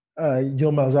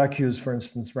Akgüz, for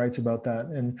instance, writes about that.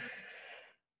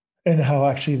 And how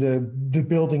actually the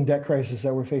building debt crisis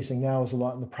that we're facing now is a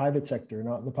lot in the private sector,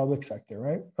 not in the public sector,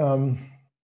 right?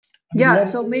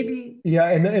 So maybe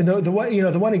and the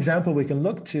one example we can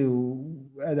look to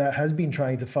that has been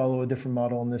trying to follow a different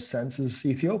model in this sense is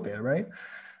Ethiopia, right?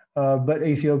 But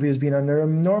Ethiopia has been under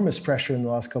enormous pressure in the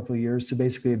last couple of years to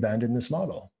basically abandon this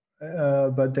model.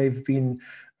 But they've been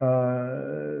I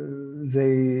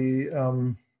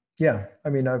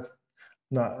mean, I'm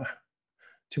not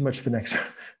too much of an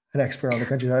expert on the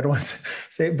country. I don't want to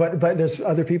say, but there's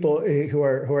other people who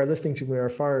are listening to me are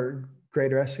far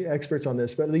greater experts on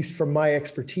this. But at least from my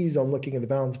expertise on looking at the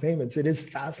balance payments, it is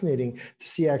fascinating to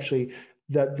see actually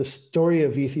that the story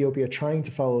of Ethiopia trying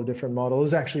to follow a different model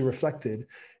is actually reflected.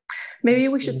 Maybe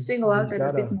we should single out that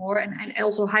a bit more and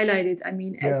also highlight it. I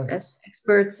mean, as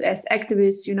experts, as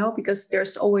activists, because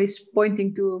there's always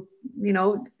pointing to,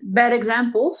 bad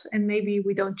examples, and maybe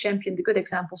we don't champion the good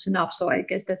examples enough. So I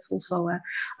guess that's also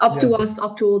up to us,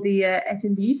 up to all the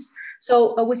attendees.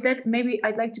 So with that, maybe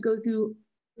I'd like to go to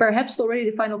perhaps already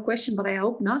the final question, but I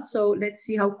hope not. So let's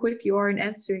see how quick you are in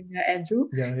answering, Andrew.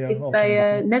 It's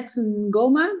by Netson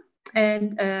Goma.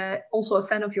 And also a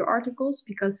fan of your articles,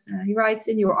 because he writes,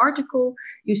 in your article,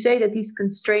 you say that these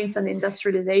constraints on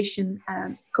industrialization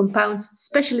compounds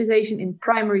specialization in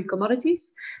primary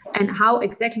commodities. And how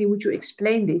exactly would you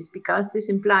explain this? Because this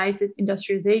implies that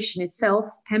industrialization itself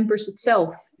hampers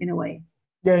itself in a way.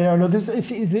 This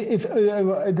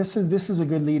is a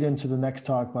good lead into the next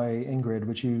talk by Ingrid,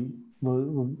 which you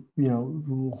will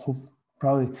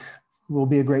probably will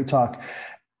be a great talk.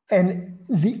 And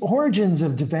the origins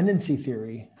of dependency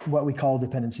theory, what we call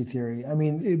dependency theory, I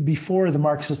mean, before the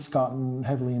Marxists gotten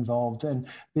heavily involved, and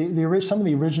some of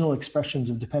the original expressions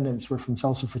of dependence were from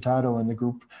Celso Furtado and the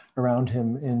group around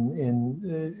him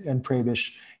in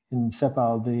Prebisch, in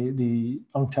Sepal, the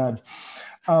UNCTAD.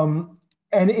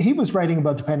 And he was writing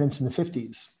about dependence in the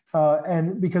 50s.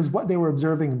 And because what they were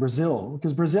observing in Brazil,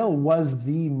 because Brazil was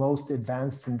the most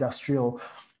advanced industrial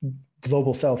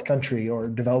global South country or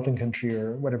developing country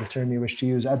or whatever term you wish to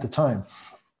use at the time.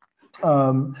 It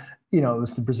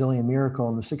was the Brazilian miracle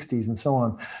in the 60s and so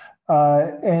on.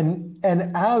 And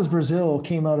as Brazil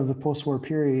came out of the post-war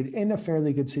period in a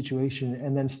fairly good situation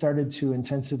and then started to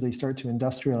intensively start to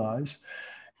industrialize,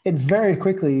 it very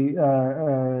quickly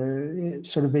it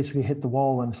sort of basically hit the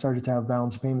wall and started to have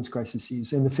balance of payments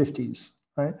crises in the 50s.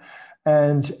 right?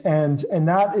 And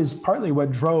that is partly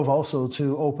what drove also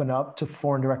to open up to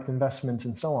foreign direct investment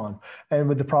and so on. And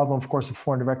with the problem, of course, of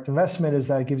foreign direct investment is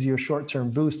that it gives you a short-term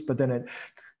boost, but then it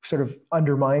sort of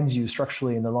undermines you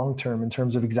structurally in the long term in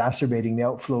terms of exacerbating the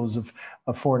outflows of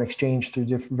foreign exchange through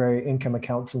different very income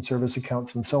accounts and service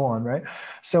accounts and so on, right?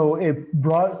 So it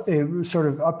brought it sort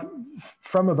of up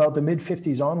from about the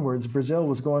mid-50s onwards. Brazil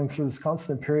was going through this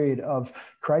constant period of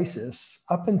crisis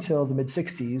up until the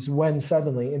mid-60s, when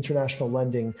suddenly international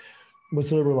lending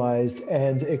was liberalized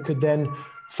and it could then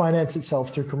finance itself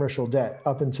through commercial debt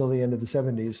up until the end of the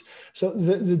 70s. So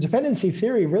the dependency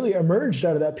theory really emerged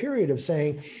out of that period of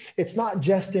saying it's not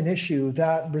just an issue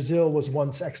that Brazil was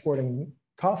once exporting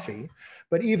coffee,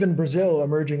 but even Brazil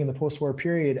emerging in the post-war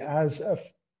period as a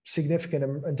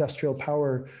significant industrial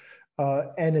power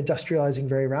and industrializing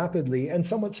very rapidly and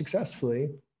somewhat successfully,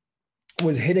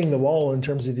 was hitting the wall in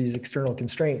terms of these external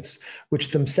constraints,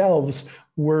 which themselves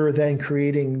were then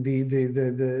creating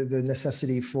the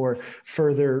necessity for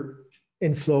further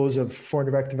inflows of foreign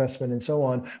direct investment and so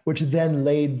on, which then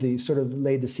laid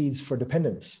the seeds for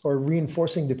dependence or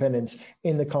reinforcing dependence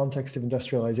in the context of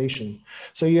industrialization.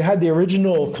 So you had the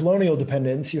original colonial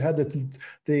dependence, you had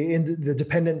the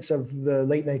dependence of the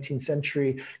late 19th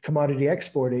century commodity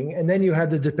exporting, and then you had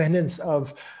the dependence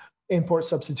of import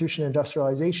substitution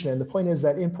industrialization. And the point is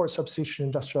that import substitution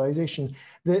industrialization,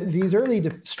 these early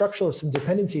structuralists and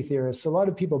dependency theorists, a lot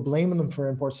of people blame them for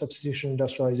import substitution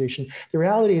industrialization. The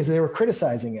reality is they were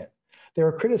criticizing it. They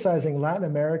were criticizing Latin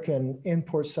American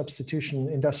import substitution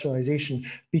industrialization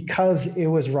because it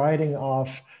was riding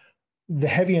off the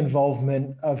heavy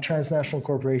involvement of transnational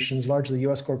corporations, largely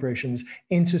US corporations,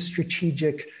 into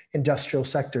strategic industrial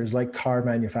sectors like car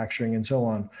manufacturing and so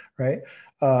on, right?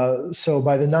 So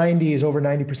by the 90s, over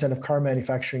 90% of car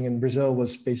manufacturing in Brazil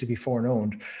was basically foreign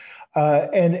owned.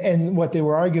 And what they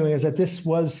were arguing is that this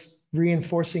was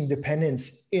reinforcing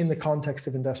dependence in the context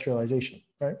of industrialization,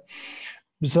 right?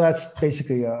 So that's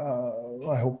basically,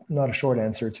 I hope, not a short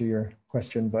answer to your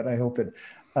question, but I hope it,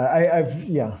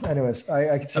 anyways,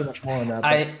 I could say much more on that.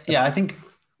 I think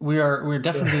we're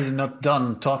definitely not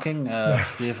done talking.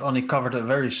 We have only covered a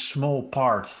very small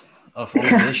part of all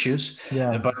the issues,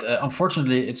 but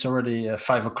unfortunately it's already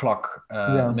 5 o'clock.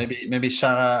 Maybe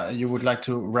Sarah, you would like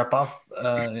to wrap up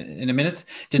in a minute.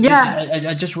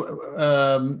 I just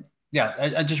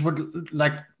would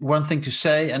like one thing to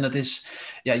say, and that is,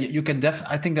 you can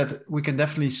I think that we can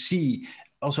definitely see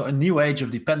also a new age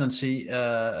of dependency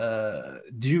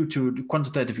due to the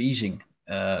quantitative easing.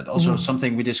 Also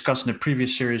something we discussed in the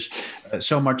previous series,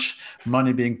 so much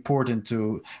money being poured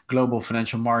into global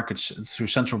financial markets through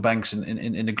central banks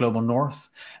in the global north.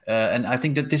 And I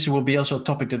think that this will be also a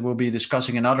topic that we'll be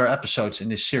discussing in other episodes in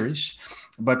this series.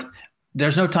 But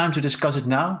there's no time to discuss it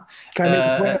now. Can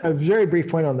I make a very brief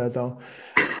point on that, though?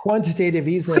 Quantitative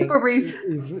easing. Super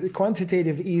brief.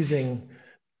 Quantitative easing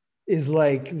is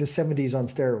like the 70s on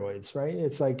steroids, right?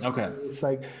 It's like,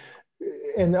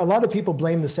 and a lot of people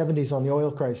blame the 70s on the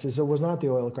oil crisis. It was not the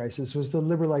oil crisis. It was the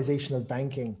liberalization of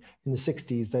banking in the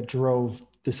 60s that drove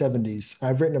the 70s.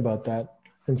 I've written about that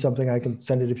and something I can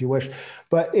send it if you wish.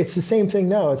 But it's the same thing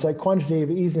now. It's like quantitative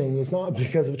easing is not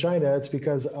because of China. It's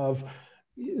because of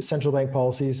central bank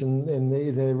policies in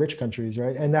the rich countries,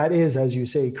 right? And that is, as you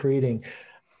say, creating,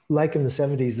 like in the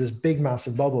 70s, this big,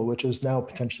 massive bubble, which is now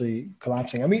potentially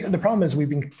collapsing. I mean, the problem is we've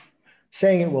been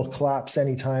saying it will collapse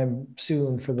anytime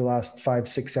soon for the last 5,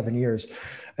 6, 7 years,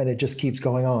 and it just keeps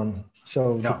going on.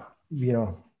 So,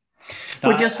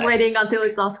 we're just waiting until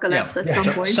it does collapse at some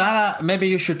point. Sara, maybe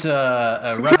you should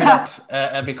wrap it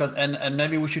up because and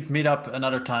maybe we should meet up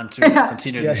another time to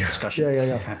continue this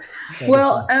discussion.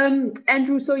 Well,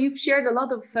 Andrew, so you've shared a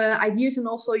lot of ideas, and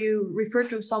also you referred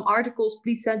to some articles.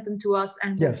 Please send them to us,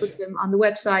 and we'll put them on the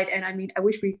website. And I mean, I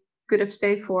wish we could have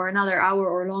stayed for another hour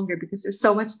or longer because there's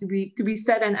so much to be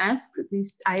said and asked. At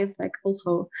least I have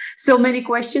also so many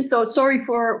questions. So sorry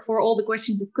for all the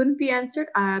questions that couldn't be answered.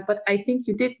 But I think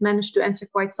you did manage to answer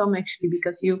quite some actually,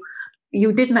 because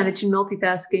you did manage in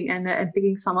multitasking and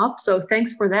picking some up. So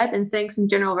thanks for that, and thanks in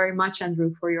general very much,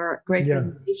 Andrew, for your great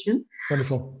presentation.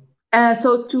 Wonderful.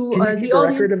 So to Can you keep the a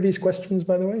audience, record of these questions,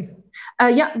 by the way?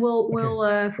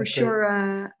 We'll for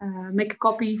sure make a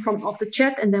copy of the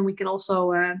chat, and then we can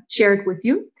also share it with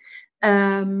you.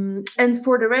 And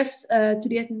for the rest, to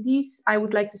the attendees, I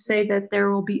would like to say that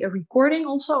there will be a recording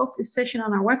also of this session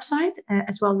on our website,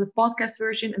 as well as a podcast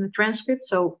version and a transcript.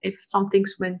 So if some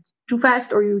things went too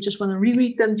fast or you just want to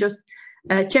reread them, just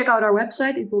check out our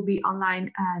website. It will be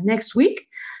online next week.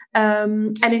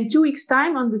 And in 2 weeks'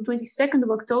 time, on the 22nd of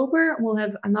October, we'll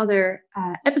have another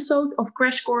episode of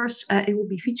Crash Course. It will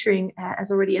be featuring,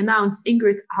 as already announced,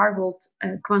 Ingrid Harvold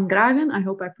Kwangragen. I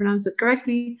hope I pronounced it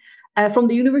correctly, from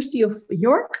the University of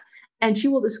York. And she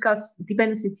will discuss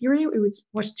dependency theory, which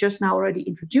was just now already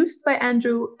introduced by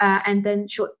Andrew. And then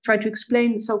she'll try to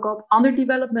explain so-called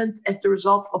underdevelopment as the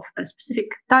result of a specific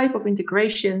type of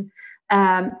integration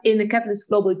in the capitalist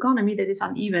global economy that is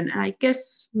uneven. And I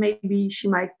guess maybe she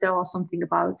might tell us something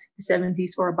about the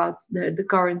 70s or about the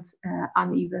current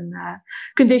uneven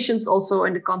conditions, also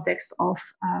in the context of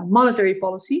monetary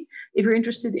policy. If you're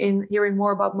interested in hearing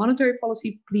more about monetary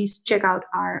policy, please check out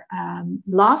our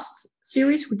last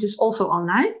series, which is also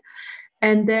online.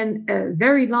 And then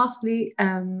very lastly,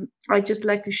 I'd just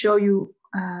like to show you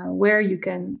where you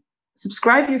can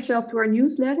subscribe yourself to our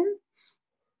newsletter.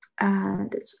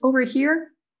 That's over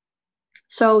here.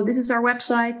 So this is our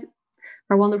website,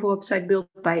 our wonderful website built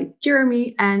by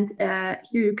Jeremy. And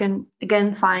here you can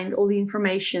again find all the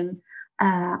information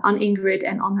on Ingrid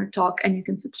and on her talk. And you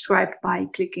can subscribe by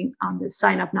clicking on the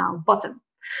sign up now button.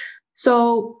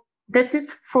 So that's it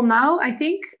from now, I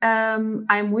think.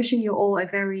 I'm wishing you all a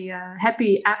very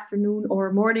happy afternoon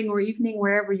or morning or evening,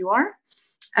 wherever you are.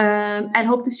 And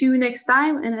hope to see you next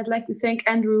time. And I'd like to thank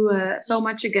Andrew so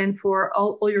much again for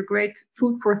all your great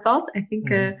food for thought. I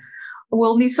think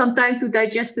we'll need some time to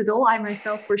digest it all, I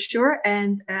myself for sure.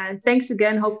 And thanks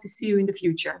again. Hope to see you in the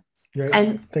future. Great.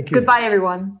 And thank you. Goodbye,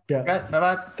 everyone. Yeah. Right.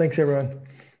 Bye-bye. Thanks, everyone.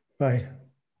 Bye.